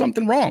doing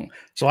something wrong.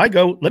 So I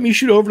go, let me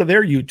shoot over to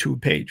their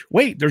YouTube page.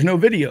 Wait, there's no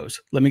videos.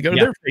 Let me go to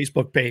their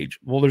Facebook page.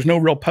 Well, there's no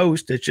real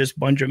post. It's just a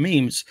bunch of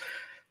memes.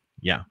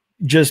 Yeah.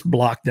 Just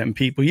block them,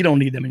 people. You don't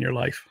need them in your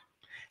life.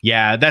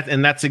 Yeah,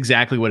 that's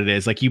exactly what it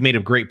is. Like, you made a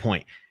great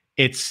point.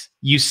 It's,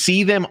 you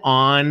see them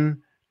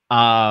on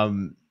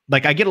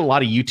like, I get a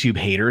lot of YouTube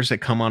haters that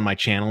come on my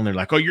channel and they're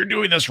like, oh, you're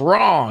doing this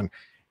wrong.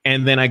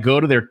 And then I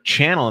go to their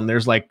channel and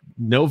there's like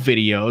no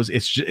videos.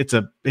 It's just,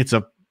 it's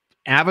a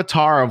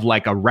avatar of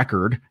like a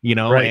record, you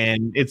know,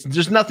 and it's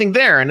just nothing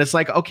there. And it's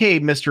like, okay,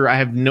 mister, I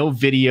have no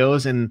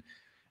videos, and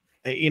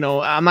you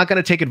know, I'm not going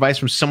to take advice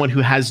from someone who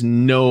has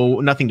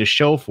nothing to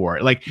show for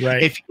it. Like,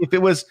 if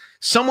it was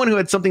someone who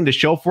had something to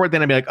show for it,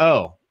 then I'd be like,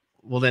 oh,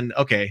 well then,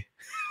 okay.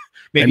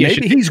 Maybe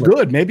he's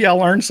good. Maybe I'll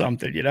learn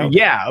something, you know?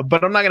 Yeah,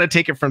 but I'm not going to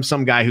take it from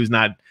some guy who's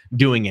not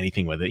doing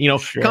anything with it. You know,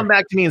 come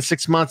back to me in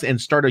 6 months and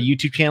start a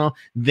YouTube channel.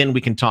 Then we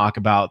can talk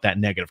about that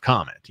negative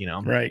comment, you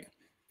know? Right.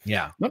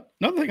 Yeah.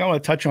 Another thing I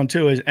want to touch on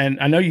too is, and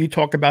I know you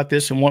talk about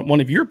this in one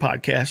of your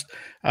podcasts,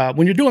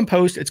 when you're doing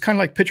posts, it's kind of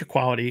like picture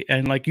quality.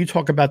 And like you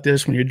talk about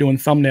this when you're doing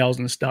thumbnails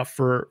and stuff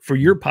for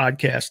your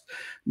podcast.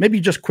 Maybe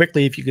just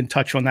quickly, if you can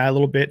touch on that a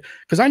little bit.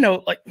 Because I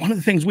know, like, one of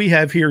the things we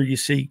have here, you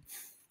see,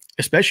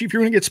 especially if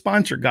you're going to get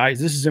sponsored, guys,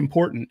 this is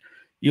important.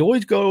 You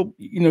always go,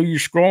 you know, you're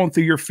scrolling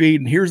through your feed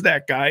and here's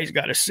that guy. He's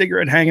got a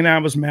cigarette hanging out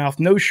of his mouth,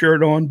 no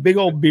shirt on, big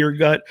old beer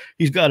gut.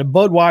 He's got a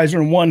Budweiser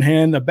in one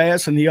hand, a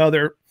Bass in the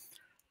other.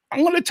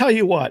 I'm going to tell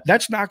you what,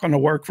 that's not going to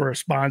work for a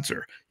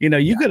sponsor. You know,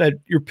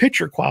 your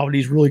picture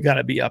quality's really got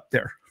to be up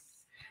there.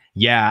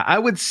 Yeah, I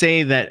would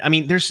say that. I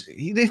mean,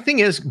 the thing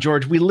is,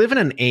 George, we live in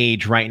an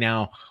age right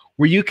now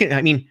where you can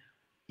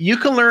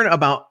learn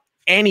about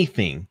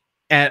anything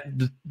at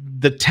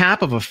the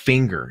tap of a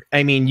finger.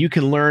 I mean, you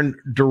can learn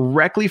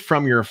directly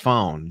from your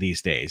phone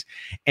these days.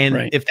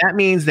 And if that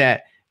means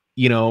that,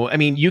 you know, I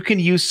mean, you can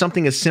use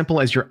something as simple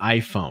as your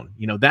iPhone.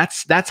 You know,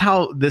 that's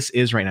how this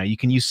is right now. You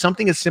can use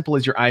something as simple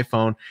as your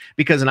iPhone,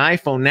 because an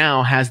iPhone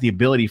now has the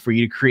ability for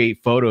you to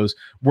create photos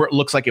where it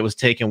looks like it was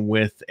taken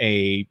with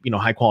a, you know,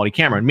 high quality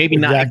camera. And maybe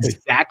not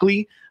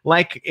exactly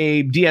like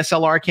a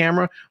DSLR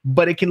camera,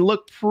 but it can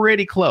look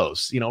pretty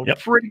close, you know,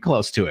 pretty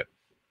close to it.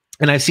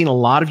 And I've seen a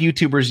lot of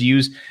YouTubers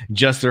use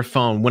just their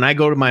phone. When I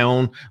go to my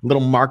own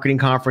little marketing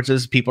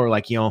conferences, people are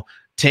like, you know,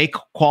 take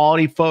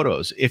quality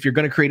photos. If you're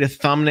going to create a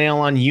thumbnail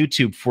on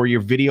YouTube for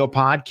your video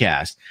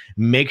podcast,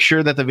 make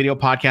sure that the video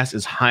podcast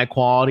is high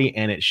quality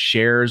and it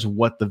shares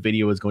what the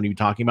video is going to be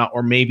talking about,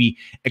 or maybe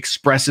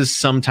expresses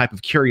some type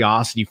of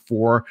curiosity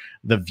for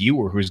the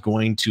viewer who's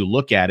going to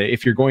look at it.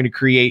 If you're going to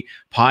create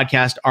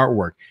podcast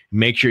artwork,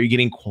 make sure you're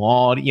getting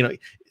quality, you know,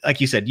 like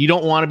you said, you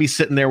don't want to be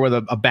sitting there with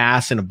a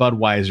Bass and a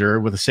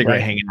Budweiser with a cigarette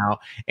hanging out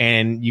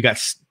and you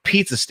got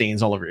pizza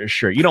stains all over your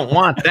shirt. You don't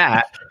want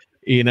that.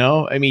 You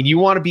know, I mean, you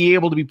want to be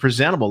able to be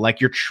presentable, like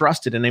you're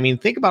trusted. And I mean,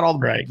 think about all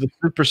Right. the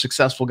super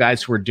successful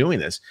guys who are doing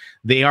this.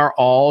 They are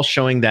all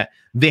showing that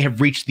they have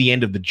reached the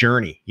end of the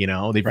journey. You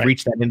know, they've Right.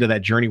 reached that end of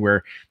that journey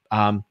where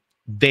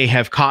they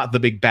have caught the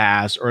big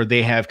bass, or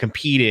they have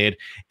competed,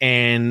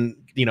 and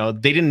you know,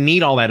 they didn't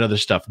need all that other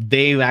stuff.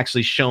 They've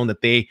actually shown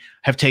that they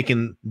have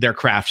taken their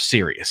craft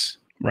serious.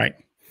 Right.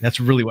 That's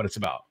really what it's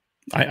about.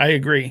 I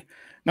agree.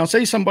 Now,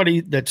 say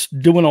somebody that's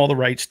doing all the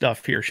right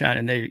stuff here,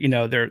 Shannon. They, you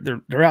know,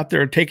 they're out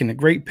there taking the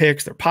great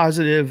picks. They're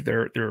positive.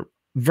 They're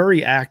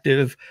very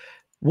active.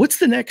 What's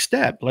the next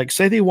step? Like,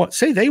 say they want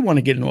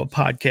to get into a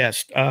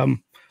podcast.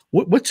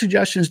 What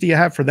suggestions do you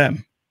have for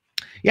them?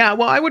 Yeah,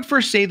 well, I would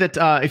first say that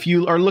if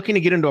you are looking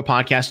to get into a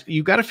podcast,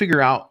 you've got to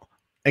figure out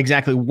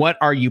exactly what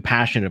are you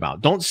passionate about.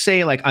 Don't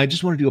say like, I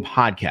just want to do a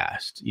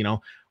podcast. You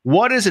know,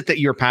 what is it that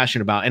you're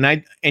passionate about?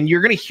 And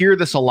you're going to hear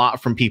this a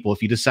lot from people.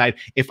 If you decide,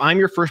 if I'm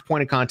your first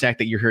point of contact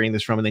that you're hearing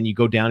this from, and then you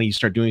go down and you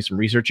start doing some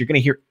research, you're going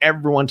to hear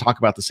everyone talk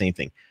about the same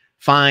thing.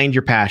 Find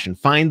your passion.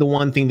 Find the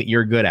one thing that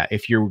you're good at.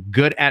 If you're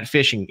good at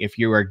fishing, if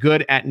you are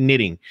good at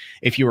knitting,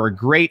 if you are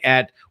great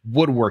at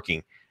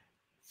woodworking,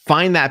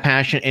 find that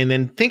passion, and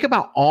then think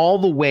about all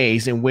the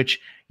ways in which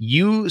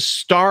you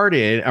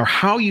started, or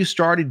how you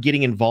started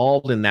getting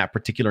involved in that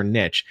particular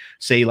niche.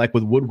 Say like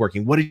with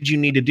woodworking, what did you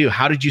need to do?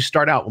 How did you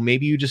start out? Well,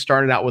 maybe you just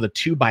started out with a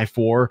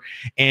 2x4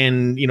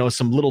 and, you know,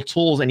 some little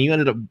tools, and you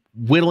ended up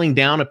whittling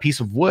down a piece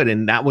of wood,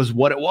 and that was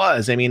what it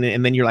was. I mean,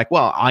 and then you're like,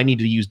 well, I need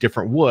to use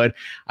different wood.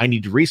 I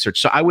need to research.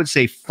 So I would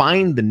say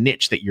find the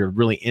niche that you're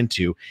really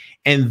into.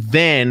 And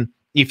then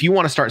if you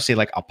want to start, say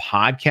like a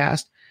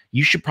podcast,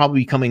 you should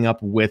probably be coming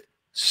up with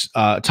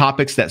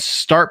topics that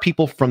start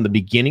people from the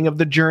beginning of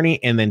the journey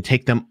and then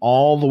take them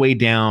all the way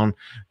down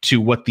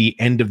to what the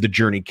end of the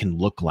journey can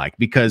look like.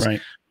 Because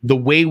the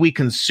way we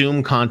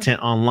consume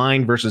content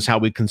online versus how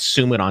we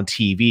consume it on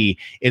TV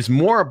is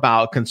more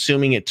about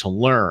consuming it to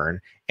learn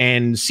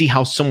and see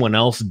how someone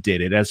else did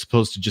it, as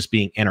opposed to just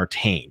being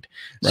entertained.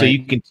 So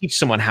you can teach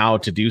someone how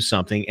to do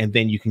something, and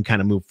then you can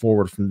kind of move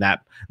forward from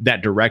that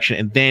direction,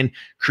 and then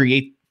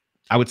create,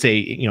 I would say,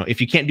 you know, if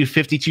you can't do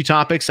 52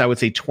 topics, I would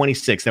say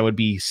 26. That would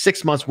be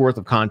 6 months worth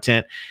of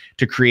content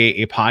to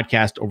create a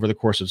podcast over the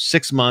course of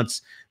 6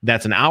 months.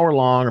 That's an hour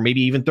long, or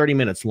maybe even 30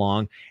 minutes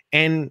long.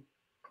 And,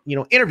 you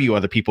know, interview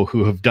other people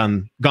who have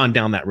gone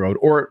down that road,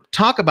 or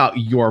talk about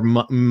your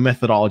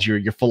methodology or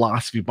your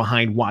philosophy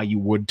behind why you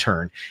would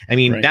turn. I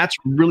mean, that's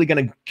really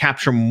going to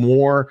capture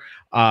more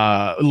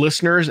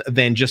listeners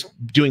than just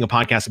doing a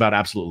podcast about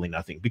absolutely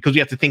nothing, because we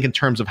have to think in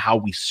terms of how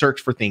we search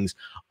for things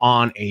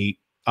on a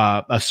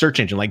search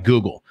engine like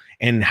Google,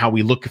 and how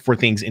we look for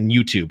things in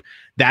YouTube.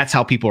 That's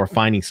how people are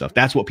finding stuff.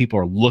 That's what people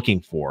are looking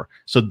for.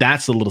 So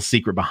that's the little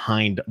secret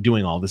behind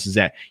doing all this, is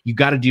that you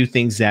got to do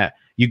things that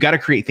you got to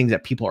create things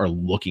that people are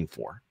looking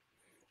for.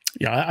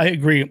 Yeah, I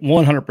agree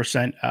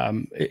 100%.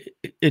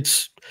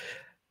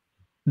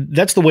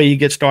 That's the way you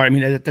get started. I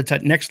mean, that's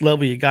that next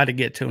level you got to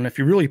get to. And if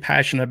you're really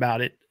passionate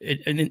about it,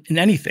 in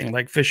anything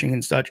like fishing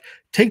and such,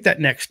 take that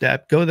next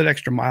step, go that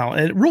extra mile,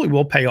 and it really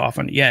will pay off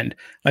in the end.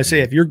 I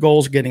say, if your goal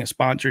is getting a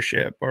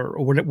sponsorship or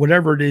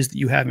whatever it is that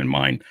you have in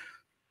mind,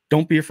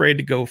 don't be afraid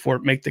to go for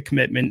it, make the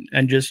commitment,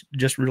 and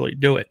just really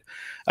do it.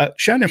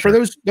 Shannon, for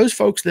those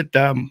folks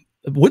that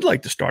would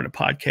like to start a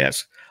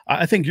podcast,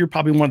 I think you're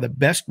probably one of the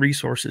best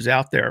resources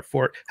out there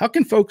for it. How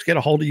can folks get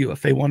a hold of you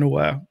if they want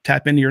to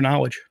tap into your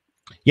knowledge?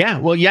 Yeah,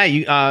 well, yeah,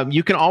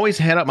 you can always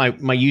head up my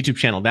YouTube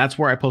channel. That's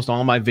where I post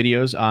all my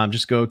videos.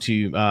 Just go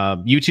to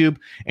YouTube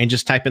and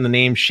just type in the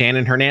name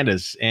Shannon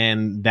Hernandez,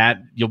 and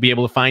that you'll be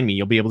able to find me.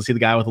 You'll be able to see the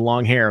guy with the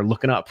long hair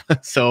looking up.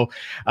 So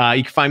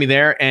you can find me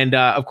there. And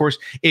of course,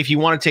 if you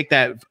want to take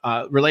that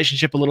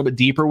relationship a little bit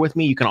deeper with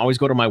me, you can always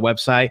go to my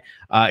website.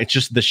 It's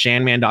just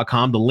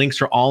theshanman.com. The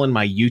links are all in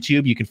my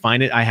YouTube. You can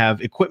find it. I have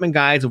equipment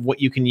guides of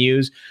what you can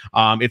use.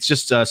 It's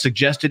just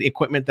suggested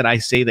equipment that I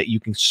say that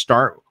you can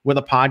start with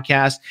a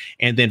podcast.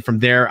 And then from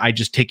there, I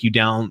just take you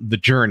down the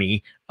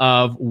journey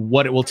of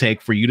what it will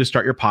take for you to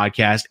start your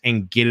podcast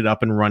and get it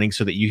up and running,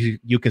 so that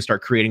you can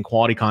start creating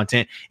quality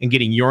content and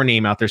getting your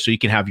name out there, so you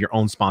can have your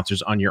own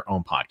sponsors on your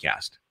own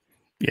podcast.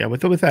 Yeah,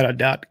 without a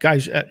doubt.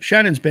 Guys,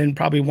 Shannon's been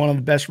probably one of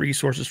the best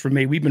resources for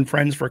me. We've been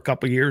friends for a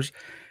couple of years,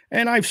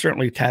 and I've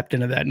certainly tapped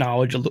into that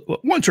knowledge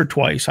once or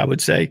twice, I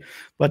would say.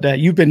 But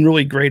you've been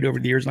really great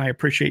over the years, and I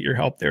appreciate your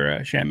help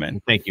there, Shan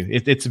Man. Thank you.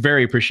 It's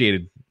very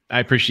appreciated. I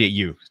appreciate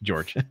you,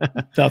 George.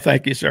 So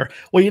thank you, sir.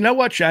 Well, you know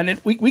what,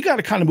 Shannon, we got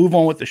to kind of move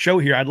on with the show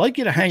here. I'd like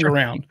you to hang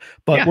around,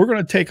 but we're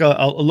going to take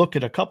a look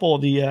at a couple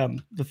of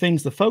the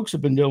things the folks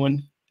have been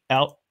doing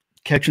out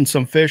catching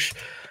some fish.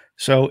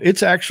 So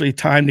it's actually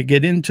time to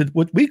get into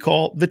what we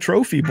call the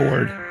trophy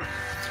board.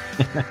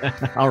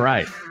 All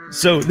right.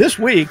 So this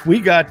week we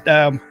got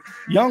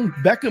young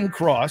Beckham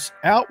Cross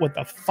out with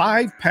a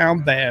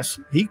 5-pound bass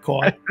he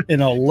caught in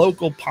a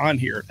local pond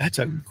here. That's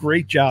a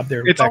great job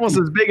there. It's Beckham. Almost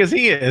as big as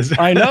he is.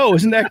 I know.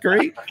 Isn't that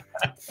great?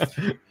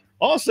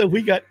 Also,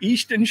 we got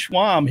Easton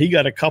Schwam. He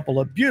got a couple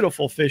of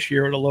beautiful fish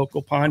here at a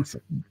local pond.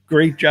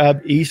 Great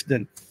job,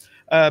 Easton.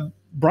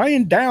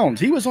 Brian Downs,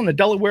 he was on the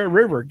Delaware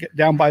River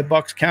down by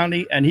Bucks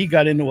County, and he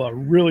got into a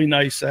really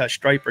nice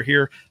striper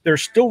here. They're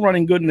still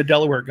running good in the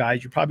Delaware,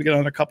 guys. You probably got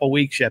another couple of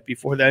weeks yet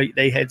before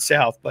they head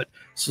south, but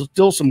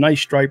still some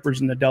nice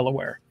stripers in the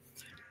Delaware.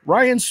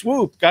 Ryan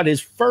Swoop got his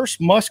first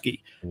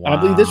muskie. Wow. And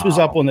I believe this was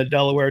up on the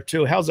Delaware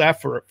too. How's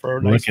that for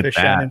a nice fish,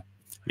 Shannon?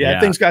 Yeah,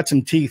 that thing's got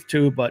some teeth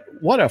too, but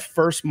what a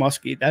first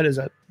muskie. That is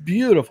a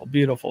beautiful,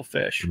 beautiful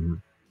fish. Mm-hmm.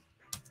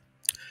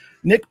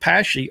 Nick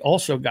Pashy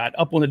also got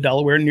up on the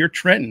Delaware near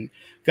Trenton.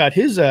 Got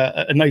his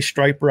a nice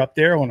striper up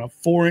there on a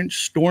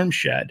 4-inch storm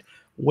shad.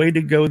 Way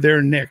to go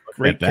there, Nick.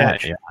 Great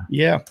catch.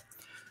 Yeah.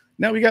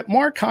 Now we got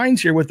Mark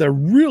Hines here with a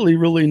really,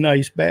 really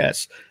nice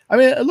bass. I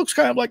mean, it looks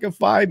kind of like a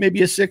 5,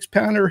 maybe a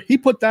 6-pounder. He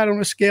put that on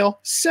a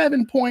scale,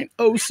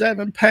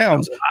 7.07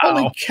 pounds. Wow.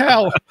 Holy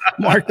cow,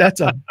 Mark,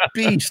 that's a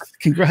beast.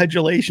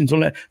 Congratulations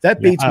on that.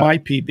 That beats my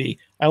PB.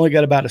 I only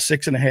got about a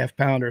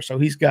 6.5-pounder, so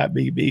he's got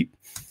me beat.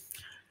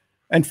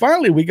 And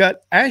finally, we got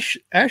Asher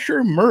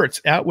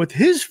Mertz out with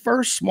his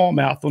first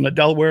smallmouth on the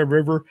Delaware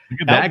River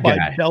out by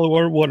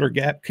Delaware Water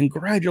Gap.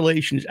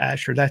 Congratulations,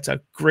 Asher. That's a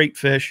great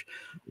fish.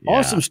 Yeah.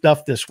 Awesome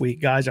stuff this week,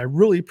 guys. I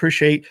really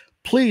appreciate.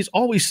 Please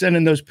always send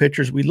in those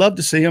pictures. We love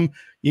to see them.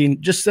 You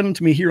can just send them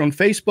to me here on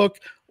Facebook,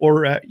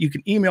 or you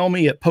can email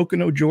me at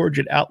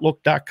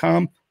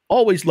PoconoGeorge@outlook.com.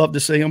 Always love to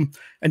see them.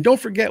 And don't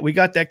forget, we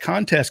got that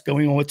contest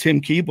going on with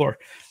Tim Keebler.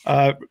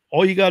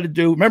 All you got to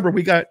do, remember,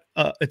 we got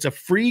it's a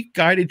free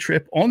guided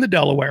trip on the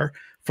Delaware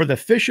for the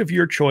fish of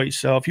your choice.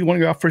 So if you want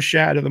to go out for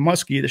shad or the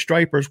muskie, the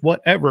stripers,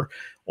 whatever,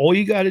 all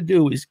you got to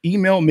do is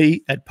email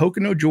me at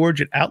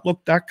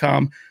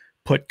PoconoGeorge@outlook.com,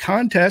 put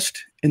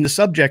contest in the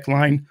subject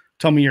line,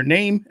 tell me your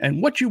name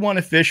and what you want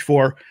to fish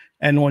for.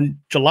 And on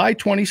July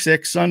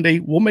 26th, Sunday,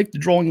 we'll make the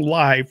drawing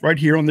live right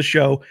here on the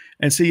show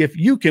and see if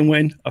you can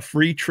win a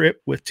free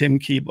trip with Tim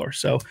Keebler.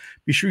 So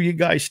be sure you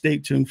guys stay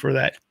tuned for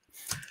that.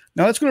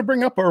 Now that's going to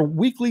bring up our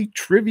weekly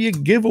trivia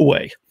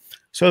giveaway.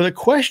 So the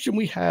question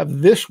we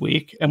have this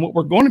week and what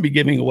we're going to be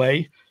giving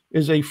away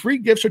is a free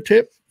gift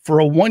certificate for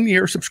a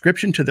 1-year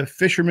subscription to the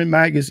Fisherman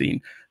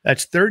magazine.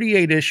 That's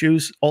 38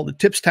 issues, all the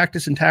tips,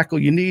 tactics, and tackle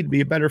you need to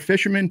be a better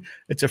fisherman.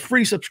 It's a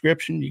free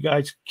subscription. You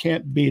guys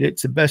can't beat it.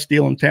 It's the best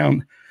deal in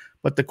town.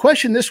 But the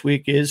question this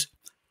week is,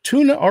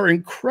 tuna are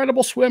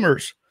incredible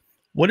swimmers.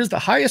 What is the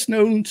highest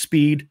known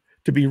speed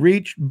to be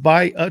reached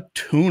by a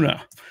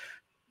tuna?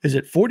 Is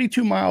it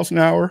 42 miles an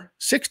hour,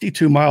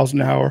 62 miles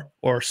an hour,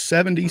 or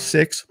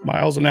 76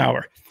 miles an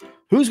hour?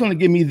 Who's going to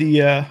give me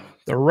the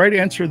right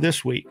answer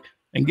this week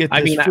and get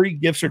this free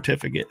gift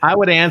certificate? I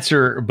would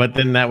answer, but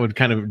then that would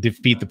kind of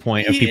defeat the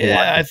point of people watching.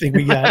 I think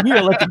we got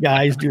to let the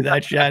guys do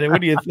that, Shannon.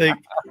 What do you think?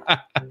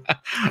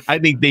 I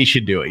think they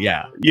should do it.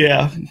 Yeah.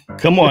 Yeah.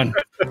 Come on.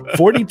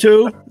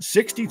 42,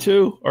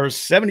 62, or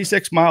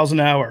 76 miles an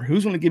hour.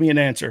 Who's going to give me an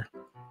answer?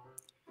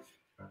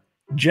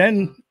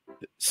 Jen,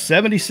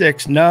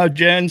 76. No,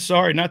 Jen,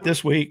 sorry, not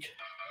this week.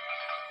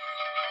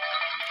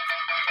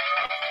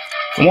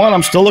 Come on,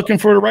 I'm still looking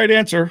for the right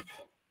answer.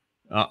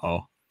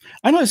 Uh-oh.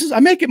 I know I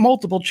make it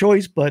multiple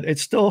choice, but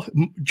it's still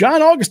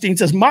John Augustine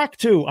says Mach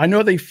 2. I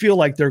know they feel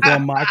like they're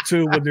going Mach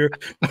 2 when they're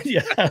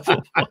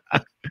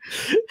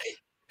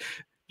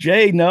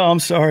Jay, no, I'm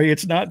sorry.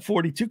 It's not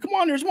 42. Come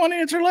on, there's one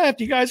answer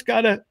left. You guys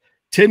got it.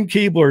 Tim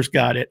Keebler's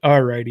got it.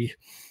 All righty.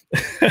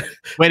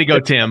 Way to go,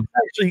 Tim.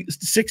 Actually,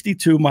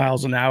 62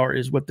 miles an hour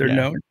is what they're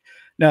known.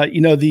 Now, you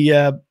know, they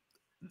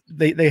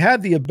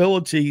have the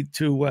ability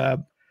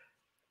to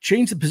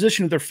change the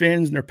position of their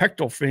fins and their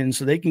pectoral fins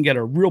so they can get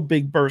a real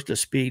big burst of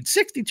speed.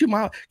 62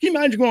 miles. Can you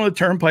imagine going on the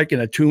turnpike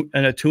and a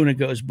tuna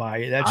goes by?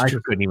 I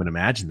couldn't even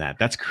imagine that.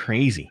 That's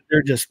crazy.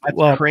 They're just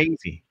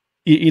crazy.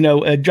 You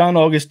know, John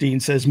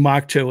Augustine says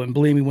Mach 2, and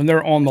believe me, when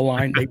they're on the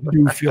line, they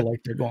do feel like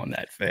they're going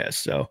that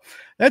fast. So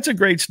that's a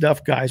great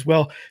stuff, guys.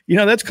 Well, you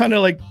know, that's kind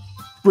of like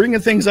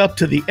bringing things up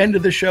to the end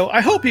of the show.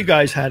 I hope you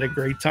guys had a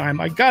great time.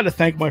 I got to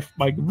thank my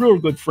real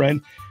good friend,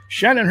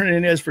 Shannon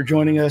Hernandez, for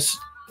joining us.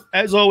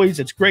 As always,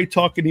 it's great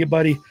talking to you,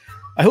 buddy.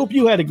 I hope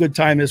you had a good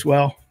time as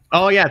well.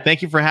 Oh, yeah.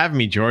 Thank you for having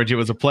me, George. It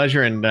was a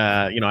pleasure. And,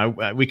 you know,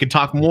 we could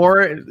talk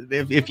more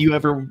if you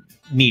ever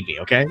need me.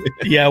 Okay.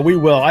 Yeah, we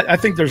will. I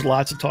think there's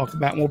lots to talk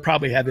about, and we'll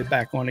probably have it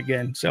back on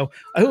again. So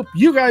I hope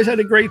you guys had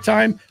a great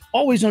time.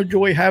 Always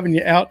enjoy having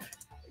you out.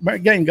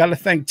 Again, got to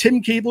thank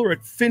Tim Keebler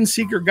at Fin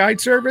Seeker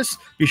Guide Service.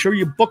 Be sure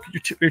you book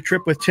your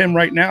trip with Tim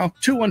right now.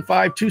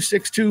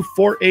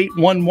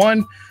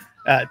 215-262-4811.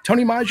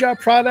 Tony Majah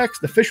Products,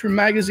 the Fisherman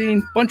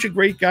Magazine, bunch of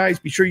great guys.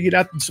 Be sure you get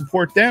out and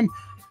support them.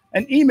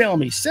 And email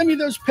me. Send me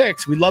those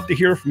pics. We'd love to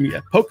hear from you.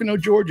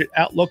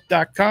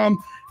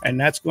 PoconoGeorge@outlook.com. And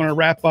that's going to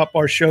wrap up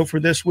our show for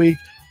this week.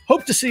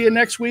 Hope to see you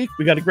next week.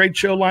 We got a great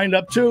show lined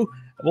up too.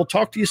 We'll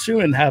talk to you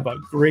soon and have a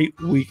great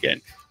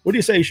weekend. What do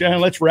you say,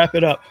 Shannon? Let's wrap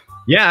it up.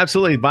 Yeah,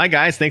 absolutely. Bye,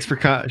 guys. Thanks for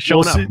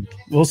showing up.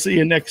 We'll see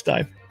you next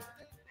time.